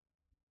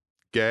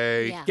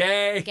 Gay.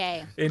 Yeah.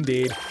 Gay.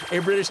 Indeed. A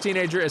British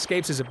teenager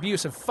escapes his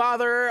abusive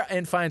father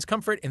and finds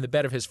comfort in the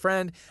bed of his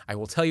friend. I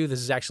will tell you, this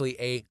is actually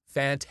a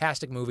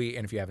fantastic movie,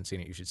 and if you haven't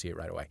seen it, you should see it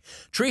right away.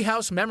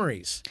 Treehouse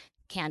Memories.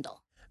 Candle.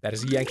 That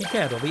is a Yankee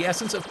Candle, the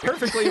essence of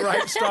perfectly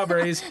ripe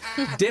strawberries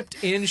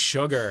dipped in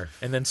sugar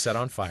and then set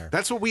on fire.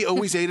 That's what we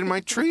always ate in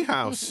my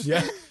treehouse.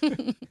 Yeah.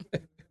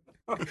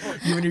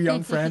 You and your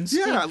young friends?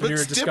 Yeah, when you were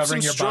let's dip some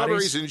discovering your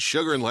strawberries bodies? in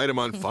sugar and light them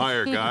on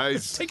fire,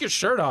 guys. Take your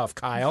shirt off,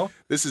 Kyle.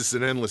 This is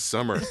an endless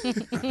summer.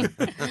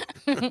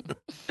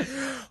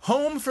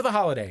 Home for the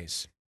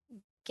Holidays.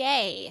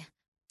 Gay.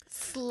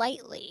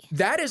 Slightly.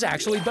 That is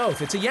actually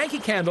both. It's a Yankee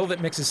Candle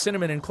that mixes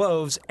cinnamon and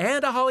cloves,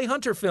 and a Holly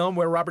Hunter film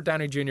where Robert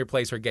Downey Jr.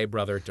 plays her gay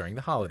brother during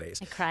the holidays.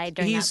 I cried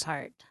during that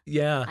part.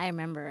 Yeah. I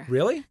remember.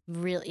 Really?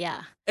 Really,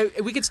 yeah.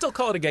 We could still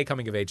call it a gay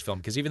coming-of-age film,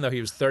 because even though he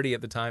was 30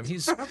 at the time,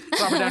 he's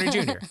Robert Downey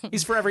Jr.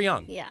 He's forever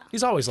young. Yeah.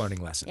 He's always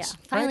learning lessons.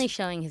 Yeah. Finally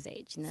showing his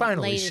age. In the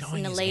Finally latest, showing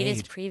in the his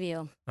latest age.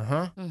 preview.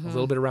 Uh-huh. A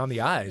little bit around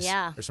the eyes.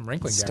 Yeah. There's some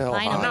wrinkling there. Still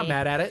I'm not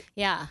mad at it.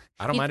 Yeah.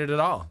 I don't mind it at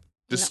all.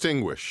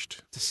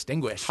 Distinguished.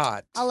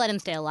 Hot. I'll let him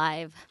stay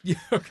alive. Yeah,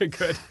 okay,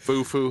 good.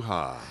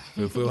 Foo-foo-ha.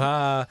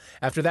 Foo-foo-ha.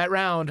 After that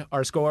round,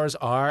 our scores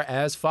are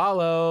as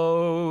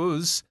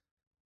follows.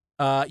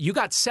 You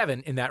got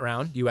 7 in that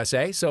round,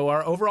 USA. So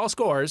our overall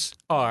scores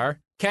are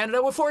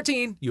Canada with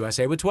 14,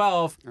 USA with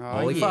 12.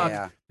 Holy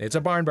fuck. It's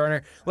a barn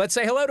burner. Let's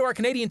say hello to our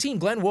Canadian team.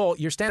 Glenn Wool,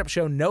 your stand-up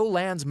show, No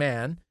Land's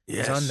Man,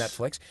 is on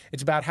Netflix.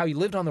 It's about how you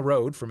lived on the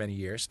road for many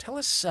years. Tell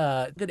us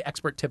a good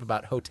expert tip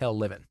about hotel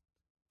living.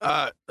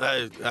 I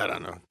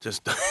don't know.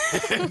 Just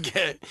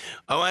I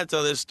want to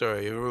tell this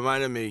story. It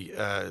reminded me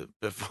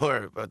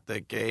before about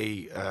the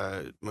gay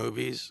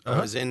movies. I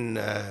was in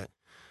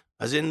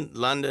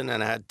London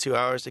and I had 2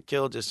 hours to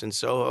kill just in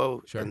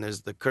Soho. Sure. And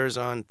there's the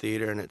Curzon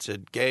Theatre and it's a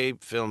gay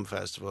film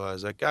festival. I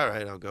was like, all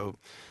right, I'll go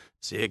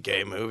see a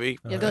gay movie.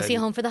 You'll go see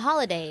Home for the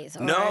Holidays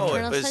or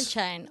Eternal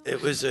Sunshine.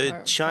 It was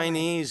a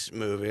Chinese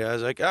movie. I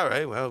was like, all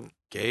right, well,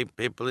 gay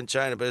people in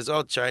China, but it's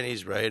all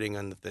Chinese writing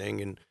on the thing.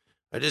 And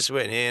I just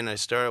went in, I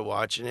started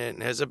watching it,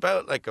 and it was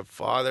about like a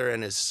father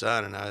and his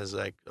son, and I was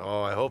like,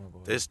 oh, I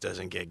hope this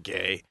doesn't get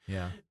gay.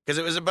 Yeah. Because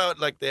it was about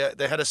like they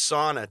had a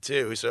sauna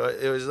too, so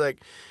it was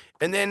like,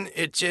 and then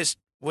it just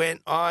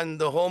went on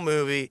the whole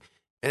movie,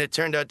 and it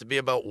turned out to be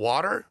about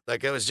water.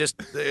 Like it was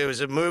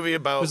a movie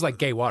about. It was like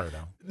gay water,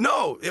 though.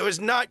 No, it was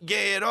not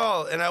gay at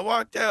all. And I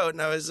walked out,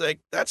 and I was like,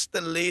 that's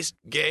the least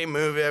gay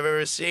movie I've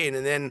ever seen.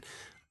 And then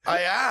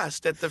I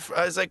asked I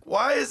was like,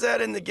 why is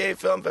that in the gay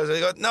film festival?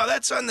 They go, no,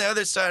 that's on the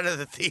other side of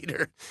the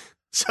theater.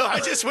 So I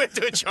just went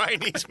to a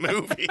Chinese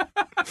movie.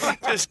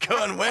 Just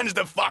going, when's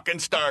the fucking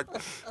start?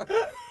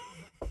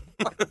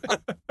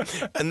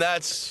 And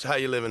that's how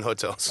you live in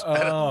hotels.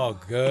 Oh,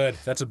 good.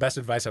 That's the best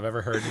advice I've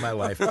ever heard in my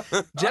life.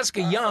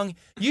 Jessica Young,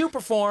 you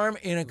perform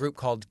in a group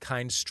called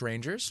Kind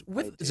Strangers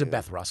with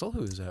Zabeth Russell,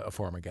 who's a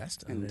former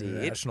guest on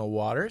International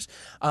Waters.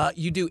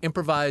 You do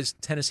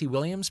improvised Tennessee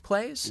Williams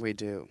plays? We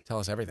do. Tell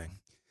us everything.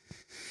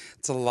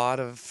 It's a lot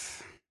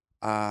of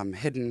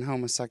hidden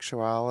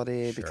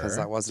homosexuality because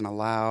that wasn't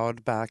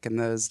allowed back in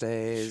those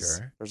days.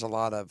 Sure. There's a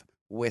lot of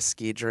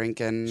whiskey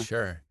drinking.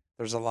 Sure.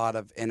 There's a lot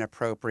of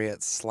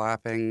inappropriate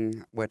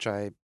slapping, which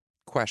I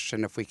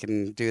question if we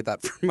can do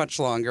that for much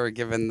longer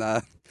given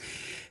the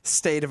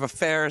state of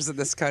affairs in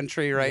this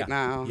country right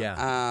now.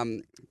 Yeah.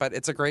 But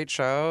it's a great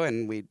show,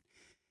 and we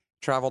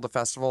travel to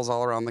festivals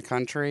all around the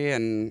country,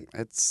 and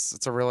it's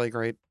a really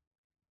great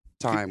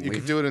time. You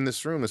could do it in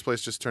this room. This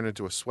place just turned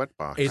into a sweat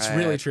box. It's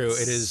really true.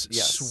 It is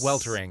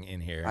sweltering in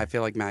here. I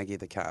feel like Maggie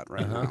the cat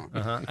right now.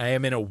 I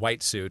am in a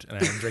white suit, and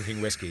I am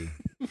drinking whiskey.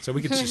 So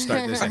we could just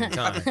start this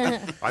anytime.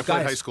 I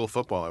played high school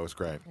football. It was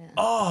great.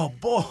 Oh,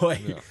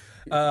 boy.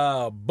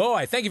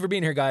 Boy, thank you for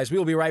being here, guys. We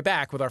will be right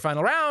back with our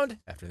final round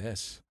after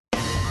this.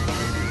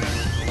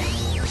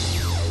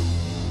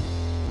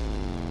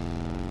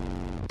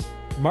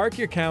 Mark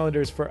your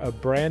calendars for a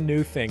brand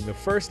new thing. The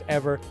first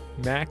ever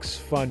Max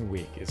Fun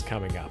Week is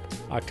coming up,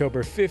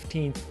 October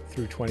 15th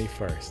through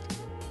 21st.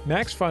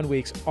 Max Fun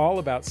Week's all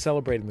about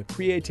celebrating the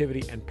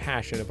creativity and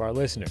passion of our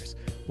listeners.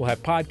 We'll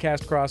have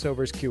podcast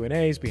crossovers,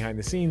 Q&As,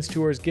 behind-the-scenes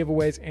tours,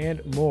 giveaways,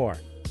 and more.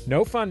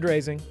 No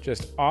fundraising,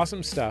 just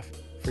awesome stuff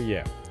for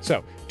you.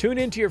 So tune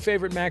into your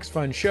favorite Max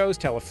Fun shows,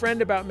 tell a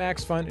friend about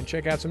Max Fun, and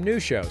check out some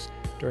new shows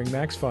during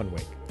Max Fun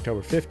Week,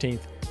 October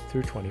 15th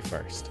through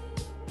 21st.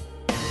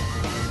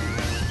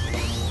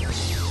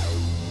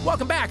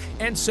 Welcome back.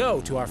 And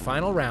so to our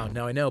final round.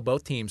 Now, I know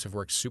both teams have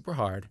worked super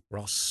hard. We're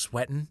all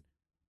sweating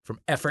from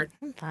effort.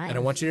 Fine. And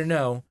I want you to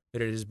know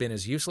that it has been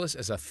as useless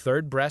as a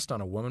third breast on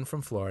a woman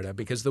from Florida,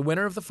 because the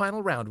winner of the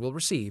final round will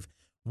receive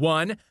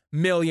 1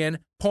 million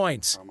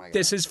points.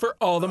 This is for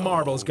all the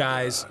marbles,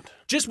 guys. God.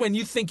 Just when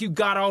you think you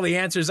got all the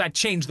answers, I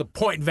changed the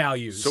point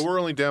values. So we're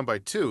only down by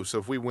 2. So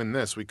if we win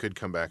this, we could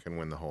come back and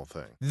win the whole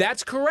thing.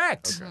 That's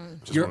correct. Okay.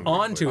 Just You're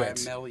wanted to be on clear.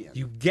 to it. By a million.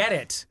 You get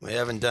it. We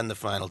haven't done the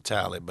final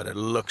tally, but it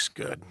looks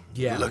good.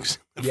 Yeah.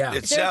 Yeah.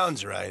 It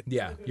sounds right.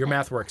 Yeah, your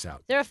math works out.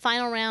 Is there a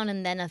final round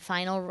and then a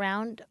final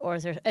round? Or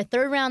is there a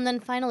third round, then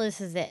final?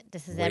 This is it.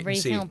 This is Wait and every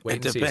see. single... Wait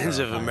It and see, depends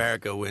Sarah. if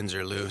America wins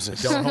or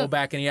loses. Don't hold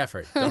back any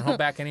effort. Don't hold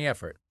back any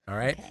effort. All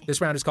right? Okay.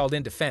 This round is called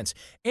In Defense.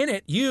 In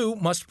it, you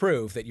must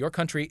prove that your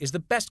country is the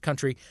best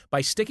country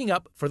by sticking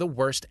up for the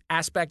worst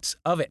aspects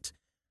of it.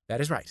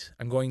 That is right.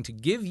 I'm going to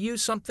give you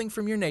something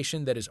from your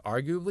nation that is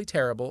arguably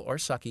terrible or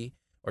sucky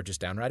or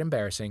just downright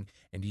embarrassing,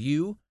 and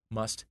you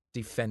must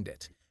defend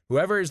it.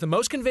 Whoever is the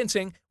most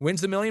convincing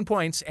wins the 1,000,000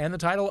 points and the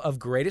title of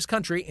greatest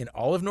country in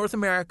all of North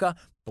America.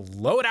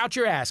 Blow it out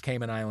your ass,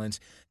 Cayman Islands.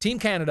 Team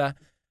Canada,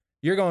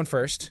 you're going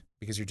first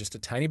because you're just a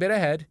tiny bit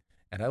ahead,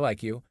 and I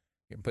like you.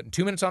 You're putting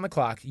 2 minutes on the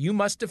clock. You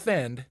must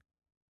defend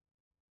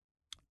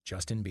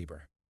Justin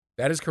Bieber.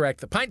 That is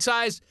correct. The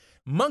pint-sized,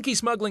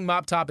 monkey-smuggling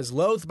mop top is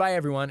loathed by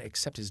everyone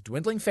except his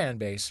dwindling fan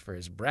base for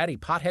his bratty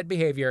pothead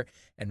behavior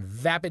and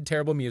vapid,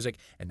 terrible music,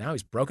 and now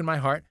he's broken my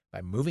heart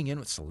by moving in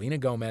with Selena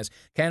Gomez.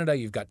 Canada,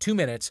 you've got 2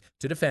 minutes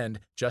to defend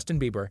Justin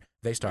Bieber.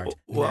 They start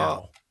now.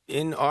 Well,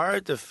 in our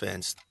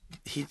defense,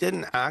 he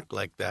didn't act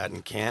like that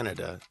in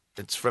Canada.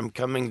 It's from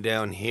coming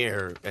down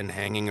here and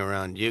hanging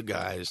around you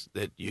guys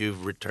that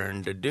you've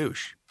returned a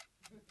douche.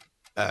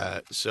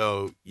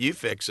 So you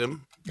fix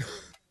him.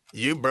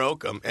 You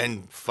broke him,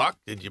 and fuck,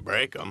 did you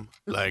break him?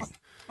 Like,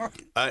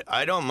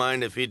 I don't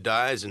mind if he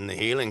dies in the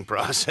healing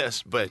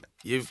process, but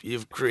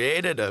you've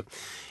created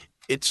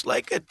it's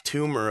like a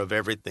tumor of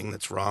everything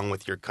that's wrong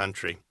with your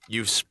country.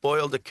 You've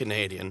spoiled a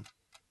Canadian.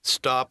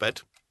 Stop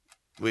it.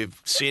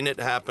 We've seen it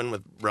happen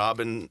with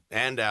Robin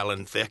and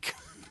Alan Thicke.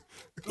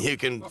 You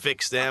can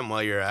fix them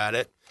while you're at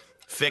it.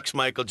 Fix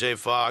Michael J.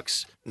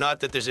 Fox.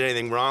 Not that there's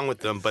anything wrong with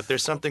them, but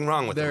there's something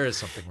wrong with them. There is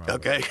something wrong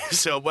with Okay,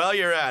 so while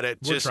you're at it,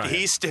 We're just trying.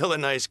 he's still a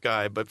nice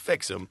guy, but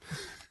fix him.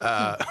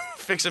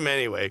 Fix him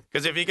anyway.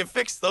 Because if you can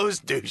fix those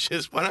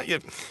douches, why don't you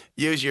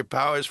use your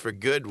powers for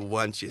good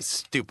once, you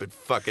stupid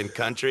fucking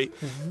country?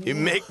 You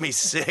make me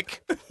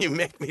sick. You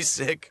make me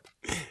sick.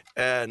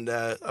 And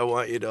I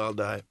want you to all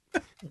die.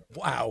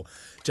 Wow.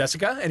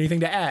 Jessica, anything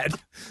to add?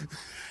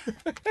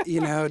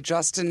 You know,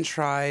 Justin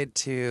tried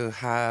to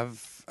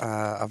have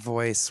a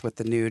voice with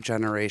the new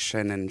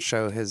generation and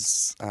show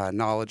his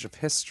knowledge of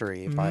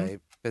history by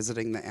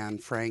visiting the Anne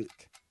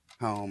Frank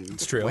home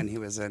true. when he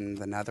was in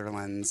the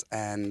Netherlands.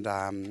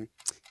 And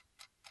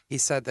he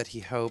said that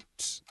he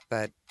hoped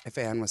that if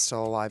Anne was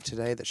still alive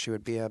today, that she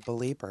would be a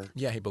believer.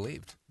 Yeah, he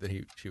believed that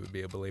she would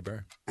be a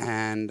believer.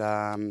 And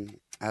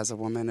as a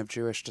woman of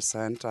Jewish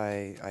descent,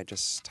 I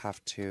just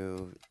have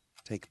to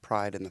take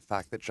pride in the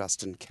fact that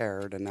Justin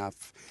cared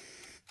enough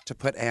to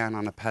put Anne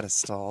on a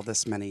pedestal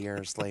this many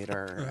years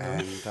later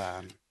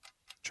and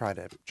try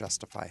to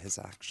justify his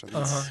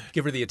actions.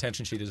 Give her the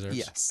attention she deserves.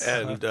 Yes.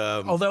 And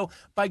although,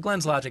 by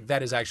Glenn's logic,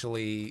 that is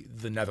actually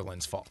the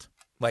Netherlands' fault.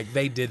 Like,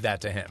 they did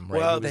that to him, right?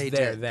 Well, he was they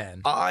there did.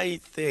 then. I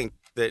think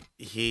that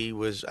he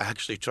was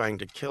actually trying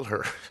to kill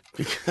her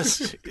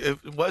because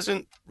it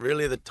wasn't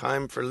really the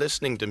time for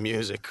listening to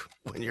music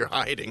when you're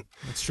hiding.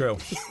 It's true.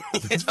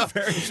 It's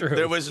very true.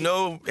 There was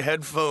no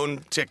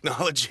headphone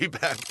technology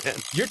back then.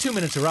 Your 2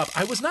 minutes are up.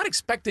 I was not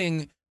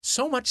expecting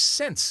so much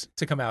sense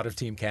to come out of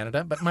Team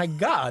Canada, but my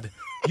God,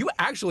 you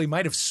actually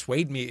might have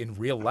swayed me in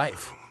real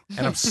life.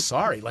 And I'm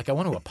sorry. Like, I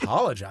want to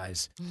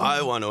apologize.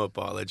 I want to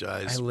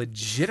apologize. I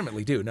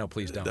legitimately do. No,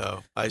 please don't.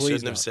 No, I Please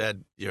shouldn't don't. have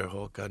said your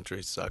whole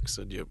country sucks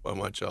and I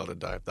want you all to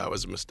die. That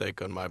was a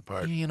mistake on my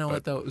part. You know But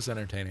what, though? It was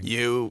entertaining.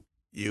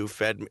 You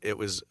fed me. It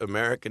was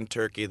American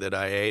turkey that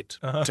I ate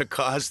to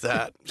cause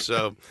that.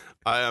 So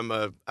I am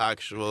a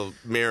actual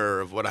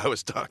mirror of what I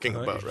was talking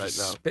about You're right just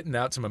now. spitting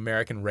out some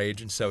American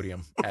rage and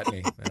sodium at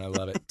me, and I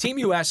love it. Team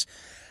U.S.,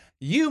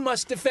 you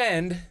must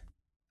defend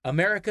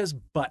America's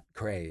butt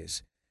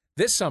craze.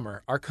 This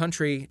summer, our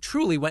country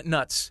truly went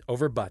nuts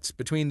over butts.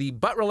 Between the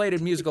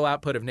butt-related musical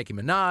output of Nicki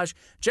Minaj,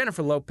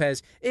 Jennifer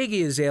Lopez,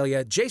 Iggy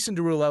Azalea, Jason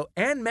Derulo,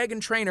 and Meghan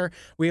Trainor,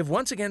 we have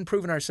once again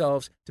proven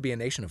ourselves to be a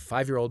nation of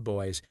 5-year-old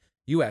boys.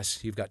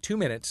 U.S., you've got 2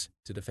 minutes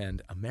to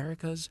defend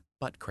America's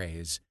butt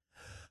craze.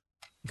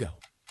 Go.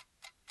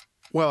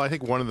 Well, I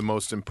think one of the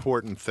most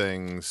important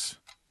things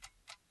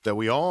that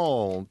we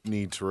all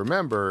need to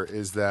remember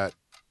is that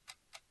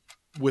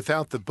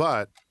without the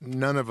butt,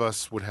 none of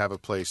us would have a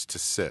place to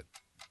sit.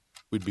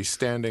 We'd be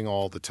standing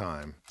all the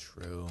time.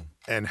 True.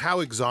 And how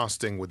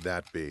exhausting would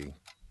that be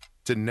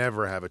to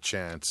never have a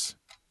chance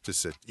to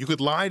sit? You could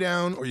lie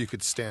down or you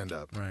could stand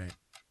up. Right.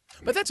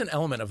 But that's an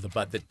element of the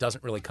butt that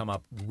doesn't really come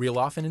up real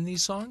often in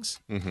these songs.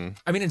 Mm-hmm.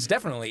 I mean,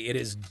 it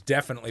is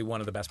definitely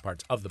one of the best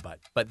parts of the butt,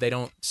 but they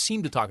don't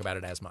seem to talk about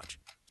it as much.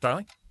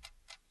 Starling?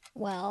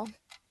 Well,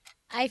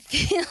 I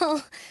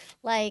feel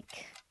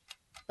like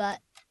butt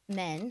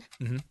men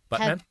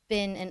have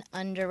been an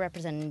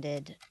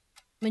underrepresented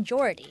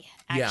majority,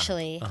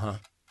 actually. Yeah. Uh-huh.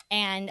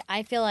 And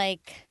I feel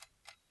like,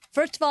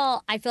 first of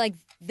all, I feel like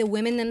the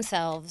women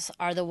themselves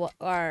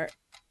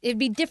it'd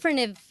be different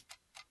if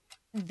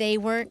they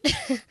weren't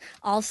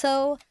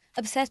also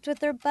obsessed with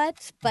their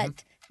butts,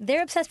 but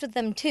they're obsessed with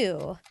them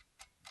too.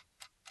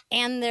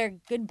 And they're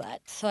good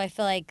butts. So I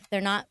feel like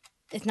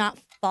it's not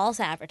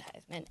false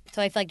advertisement.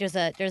 So I feel like there's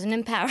an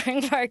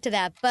empowering part to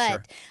that.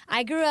 But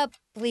I grew up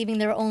believing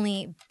there were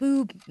only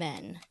boob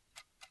men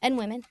and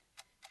women.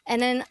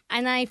 And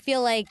I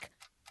feel like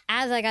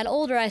as I got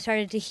older, I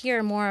started to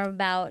hear more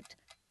about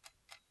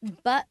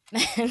butt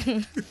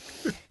men.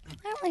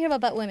 I don't really hear about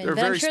butt women, There are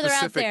but very I'm sure they're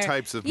out there. specific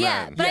types of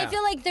yeah, men. but Yeah. I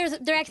feel like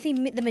they're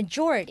actually the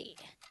majority.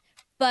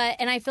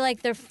 And I feel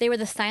like they were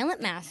the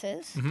silent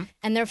masses,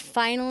 and they're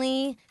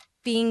finally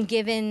being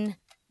given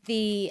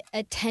the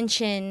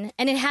attention.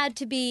 And it had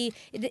to be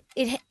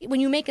when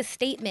you make a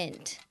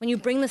statement, when you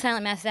bring the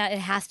silent masses out, it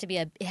has to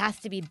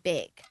be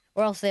big,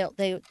 or else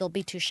they'll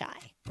be too shy.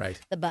 Right.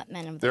 The butt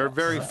men of the There are world.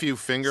 very few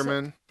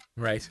fingermen.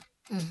 Right.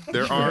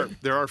 There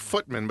are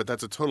footmen, but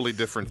that's a totally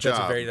different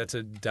job. That's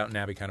a Downton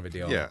Abbey kind of a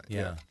deal.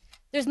 Yeah.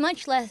 There's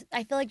much less.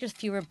 I feel like there's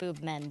fewer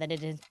boob men than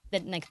it is.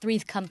 That like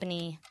Three's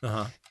Company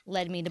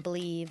led me to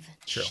believe,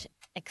 True.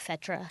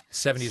 etc.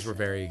 70s were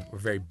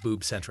very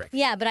boob centric.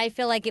 Yeah, but I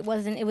feel like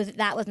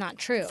that was not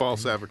true.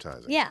 False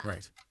advertising. Yeah.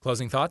 Right.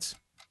 Closing thoughts?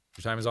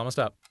 Your time is almost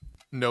up.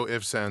 No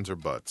ifs, ands, or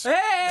buts.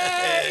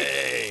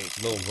 Hey!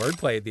 Little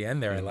wordplay at the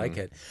end there. I like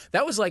it.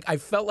 That was like, I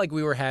felt like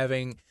we were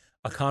having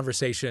a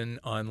conversation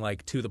on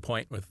like To the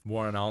Point with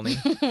Warren Olney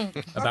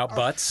about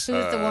butts.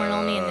 Who's the Warren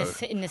Olney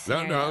in this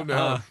scenario?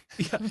 No.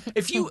 Yeah.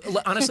 If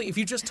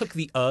you just took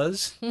the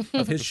uhs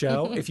of his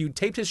show, if you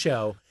taped his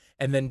show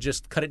and then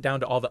just cut it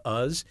down to all the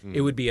uhs,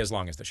 it would be as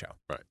long as the show.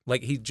 Right.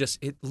 Like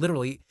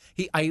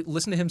I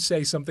listened to him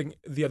say something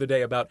the other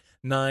day about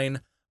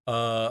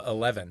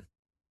 9/11.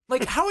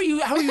 Like, how are you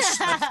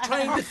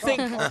trying to think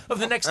of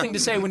the next thing to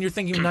say when you're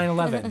thinking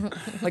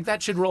 9/11? Like,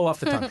 that should roll off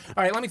the tongue. All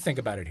right, let me think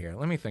about it here.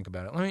 Let me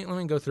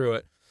go through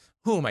it.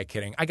 Who am I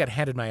kidding? I got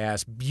handed my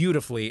ass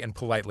beautifully and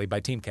politely by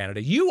Team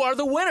Canada. You are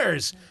the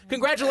winners.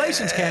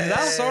 Congratulations, Canada.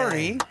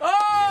 Sorry.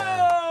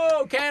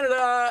 Oh,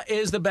 Canada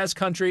is the best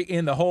country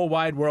in the whole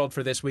wide world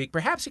for this week.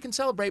 Perhaps you can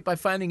celebrate by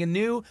finding a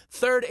new,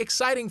 third,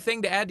 exciting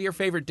thing to add to your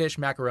favorite dish,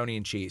 macaroni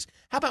and cheese.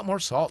 How about more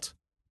salt?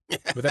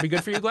 Would that be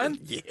good for you, Glenn?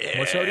 Yes.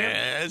 More sodium?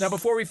 Now,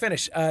 before we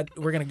finish,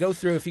 we're going to go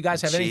through if you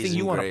guys have anything Cheese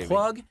you and want to gravy.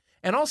 plug,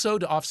 and also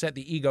to offset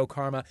the ego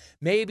karma,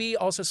 maybe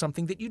also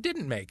something that you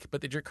didn't make, but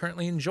that you're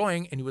currently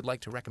enjoying and you would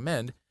like to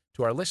recommend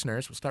to our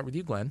listeners. We'll start with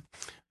you, Glenn.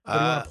 What do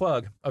you want to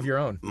plug of your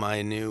own?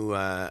 My new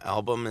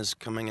album is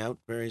coming out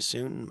very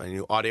soon. My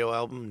new audio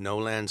album, No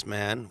Land's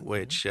Man,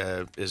 which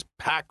is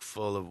packed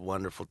full of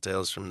wonderful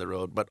tales from the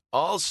road, but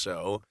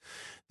also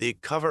the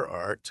cover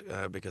art,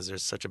 because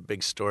there's such a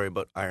big story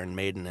about Iron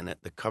Maiden in it.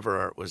 The cover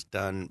art was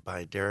done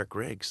by Derek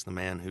Riggs, the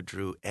man who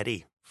drew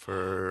Eddie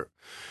for...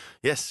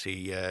 Yes,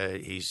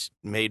 he's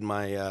made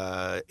my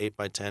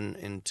 8x10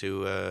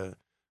 into a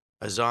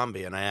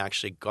zombie, and I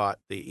actually got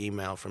the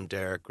email from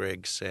Derek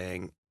Riggs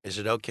saying, "Is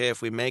it okay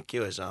if we make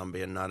you a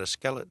zombie and not a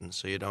skeleton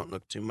so you don't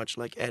look too much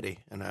like Eddie?"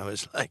 And I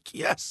was like,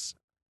 yes,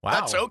 Wow.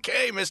 that's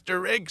okay, Mr.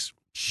 Riggs.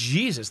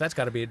 Jesus, that's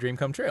got to be a dream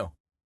come true.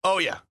 Oh,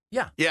 yeah.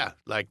 Yeah. Yeah,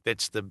 like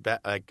it's the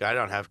best. Like I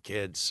don't have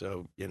kids,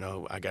 so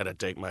I got to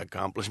take my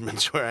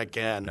accomplishments where I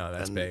can. No,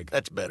 that's and big.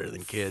 That's better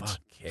than kids.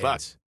 Fuck kids.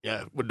 Fuck.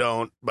 Yeah, well,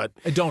 don't. But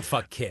Don't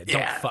fuck kids.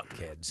 Yeah. Don't fuck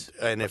kids.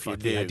 and if you Fuck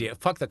do, the idea.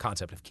 Fuck the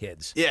concept of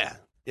kids. yeah,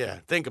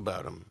 think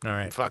about them. All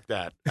right. Fuck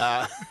that.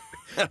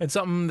 And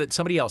something that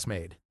somebody else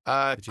made. you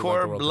like the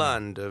Corb world to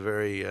Lund, a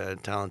very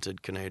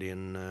talented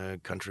Canadian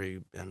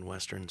country and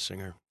Western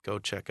singer. Go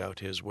check out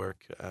his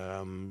work.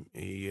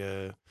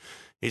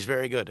 He's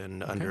very good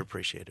and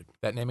underappreciated.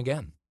 That name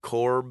again.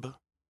 Corb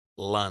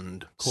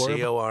Lund. Corb?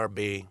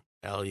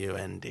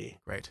 CORBLUND.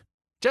 Great.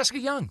 Jessica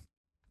Young.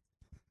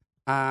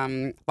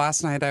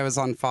 Last night I was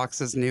on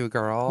Fox's New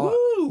Girl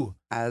Woo!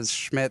 as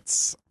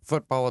Schmidt's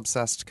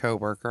football-obsessed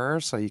coworker,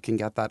 so you can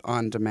get that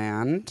on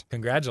demand.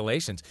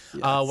 Congratulations.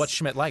 Yes. What's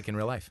Schmidt like in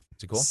real life?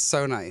 Is he cool?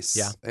 So nice.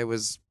 Yeah. It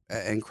was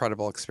an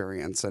incredible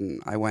experience,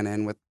 and I went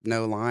in with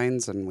no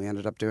lines, and we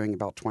ended up doing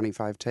about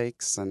 25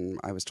 takes, and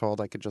I was told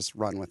I could just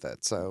run with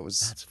it. So it was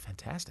That's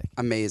fantastic.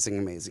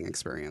 amazing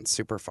experience.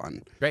 Super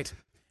fun. Great.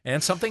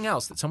 And something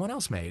else that someone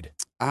else made.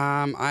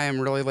 I am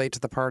really late to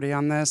the party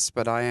on this,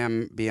 but I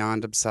am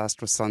beyond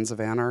obsessed with Sons of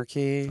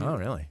Anarchy. Oh,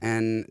 really?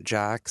 And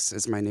Jax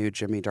is my new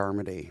Jimmy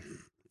Darmody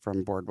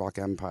from Boardwalk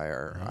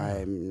Empire. Oh.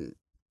 I'm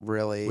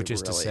really, Which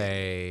is to really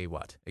say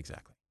what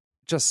exactly?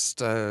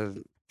 just a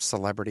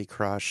celebrity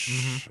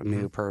crush, a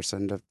new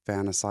person to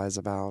fantasize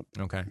about.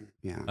 Okay.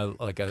 Yeah.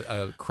 Like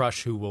a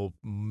crush who will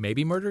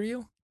maybe murder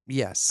you?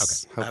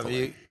 Yes. Okay.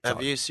 Hopefully.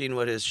 Have you seen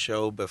what his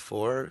show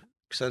before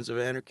Sons of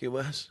Anarchy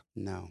was?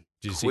 No.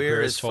 Did you see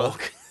Queer as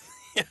Folk?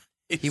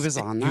 He was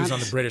on that? He was on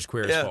the British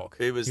Queer as Yeah, Folk.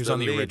 he was on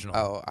the the lead. original.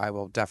 Oh, I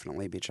will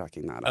definitely be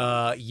checking that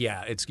out.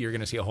 Yeah, you're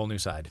going to see a whole new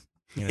side.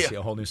 You're going to see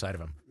a whole new side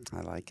of him.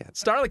 I like it.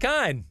 Starlee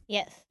Kine.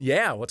 Yes.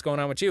 Yeah, what's going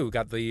on with you?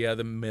 Got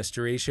the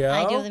mystery show?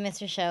 I do the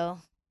mystery show.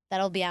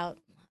 That'll be out,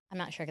 I'm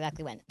not sure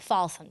exactly when.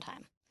 Fall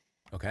sometime.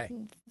 Okay.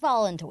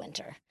 Fall into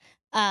winter.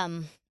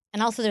 And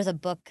also there's a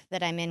book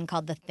that I'm in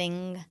called The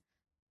Thing,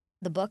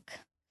 the book.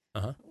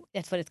 Uh-huh.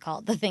 That's what it's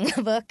called, The Thing,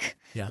 the book.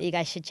 Yeah. That you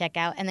guys should check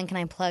out. And then can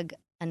I plug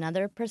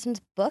another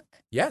person's book?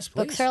 Yes,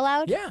 please. Books are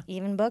allowed? Yeah.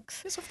 Even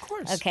books? Yes, of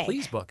course. Okay.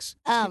 Please, books.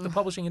 Keep the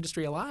publishing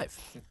industry alive.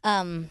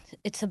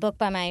 It's a book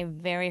by my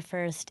very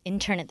first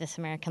intern at This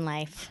American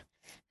Life,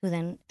 who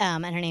then,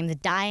 and her name's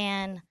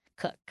Diane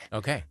Cook.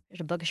 Okay.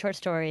 There's a book of short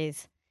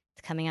stories.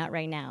 It's coming out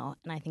right now,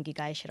 and I think you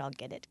guys should all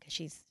get it because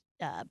she's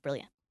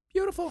brilliant.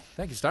 Beautiful.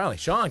 Thank you, Starlee.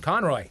 Sean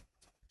Conroy.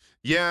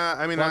 Yeah,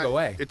 I mean, Plug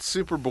away. It's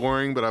super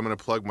boring, but I'm going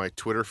to plug my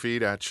Twitter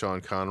feed at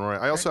Sean Conroy.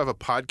 I also have a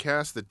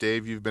podcast that,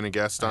 Dave, you've been a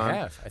guest on. I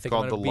have. I think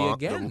called I'm The going to Long-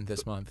 be again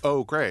this month.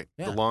 Oh, great.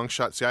 Yeah. The Long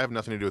Shot. See, I have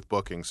nothing to do with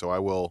booking, so I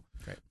will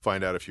Great.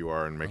 find out if you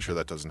are and make sure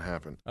that doesn't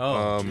happen.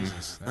 Oh,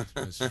 Jesus. That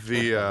was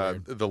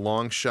The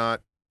Long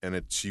Shot,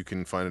 and you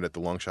can find it at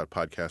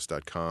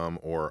thelongshotpodcast.com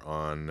or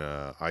on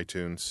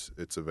iTunes.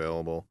 It's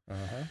available.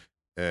 Uh-huh.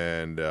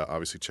 And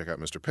obviously check out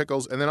Mr.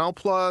 Pickles. And then I'll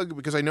plug,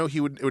 because I know it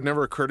would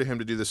never occur to him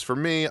to do this for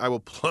me, I will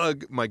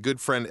plug my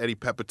good friend Eddie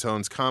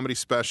Pepitone's comedy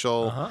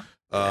special,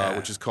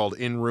 which is called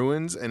In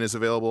Ruins and is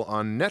available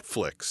on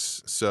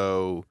Netflix.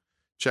 So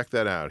check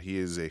that out. He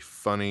is a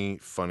funny,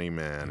 funny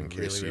man, in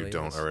case you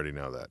don't already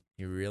know that.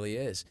 He really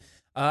is.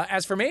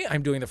 As for me,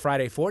 I'm doing the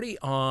Friday 40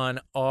 on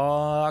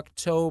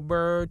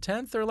October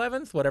 10th or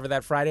 11th, whatever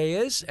that Friday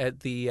is,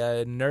 at the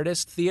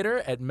Nerdist Theater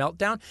at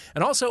Meltdown.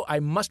 And also, I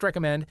must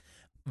recommend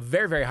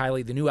very, very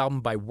highly the new album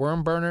by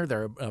Wormburner.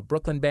 They're a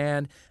Brooklyn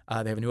band.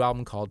 They have a new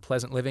album called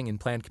Pleasant Living in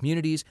Planned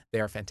Communities.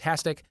 They are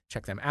fantastic.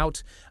 Check them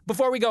out.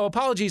 Before we go,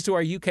 apologies to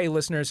our UK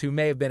listeners who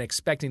may have been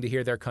expecting to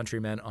hear their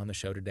countrymen on the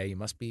show today. You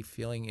must be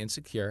feeling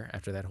insecure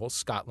after that whole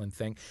Scotland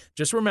thing.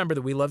 Just remember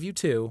that we love you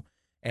too.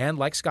 And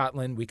like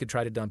Scotland, we could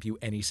try to dump you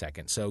any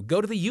second. So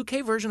go to the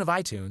UK version of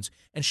iTunes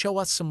and show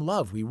us some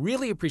love. We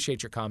really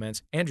appreciate your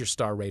comments and your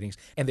star ratings,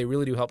 and they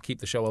really do help keep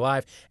the show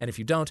alive. And if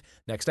you don't,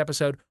 next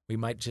episode, we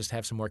might just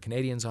have some more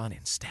Canadians on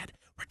instead.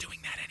 We're doing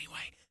that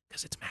anyway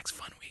because it's Max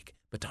Fun Week,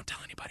 but don't tell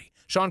anybody.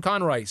 Sean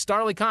Conroy,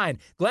 Starlee Kine,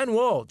 Glenn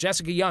Wool,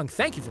 Jessica Young,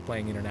 thank you for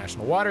playing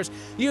International Waters.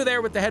 You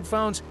there with the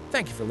headphones,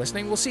 thank you for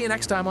listening. We'll see you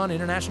next time on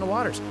International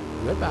Waters.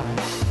 Goodbye.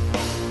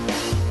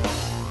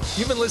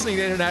 You've been listening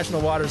to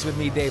International Waters with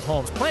me, Dave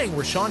Holmes. Playing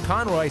were Sean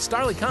Conroy,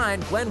 Starlee Kine,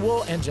 Glenn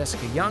Wool, and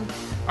Jessica Young.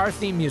 Our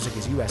theme music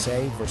is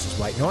USA vs.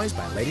 White Noise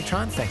by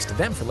Ladytron. Thanks to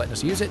them for letting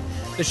us use it.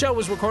 The show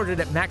was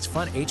recorded at Max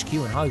Fun HQ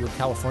in Hollywood,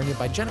 California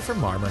by Jennifer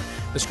Marmer.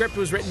 The script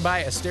was written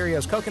by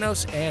Asterios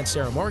Kokonos and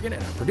Sarah Morgan,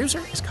 and our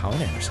producer is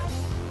Colin Anderson.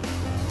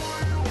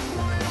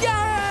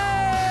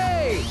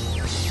 Yay!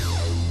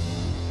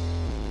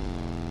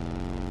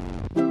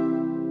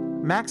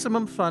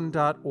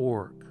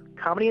 MaximumFun.org.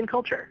 Comedy and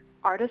culture.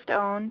 Artist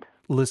owned.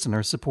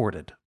 Listener supported.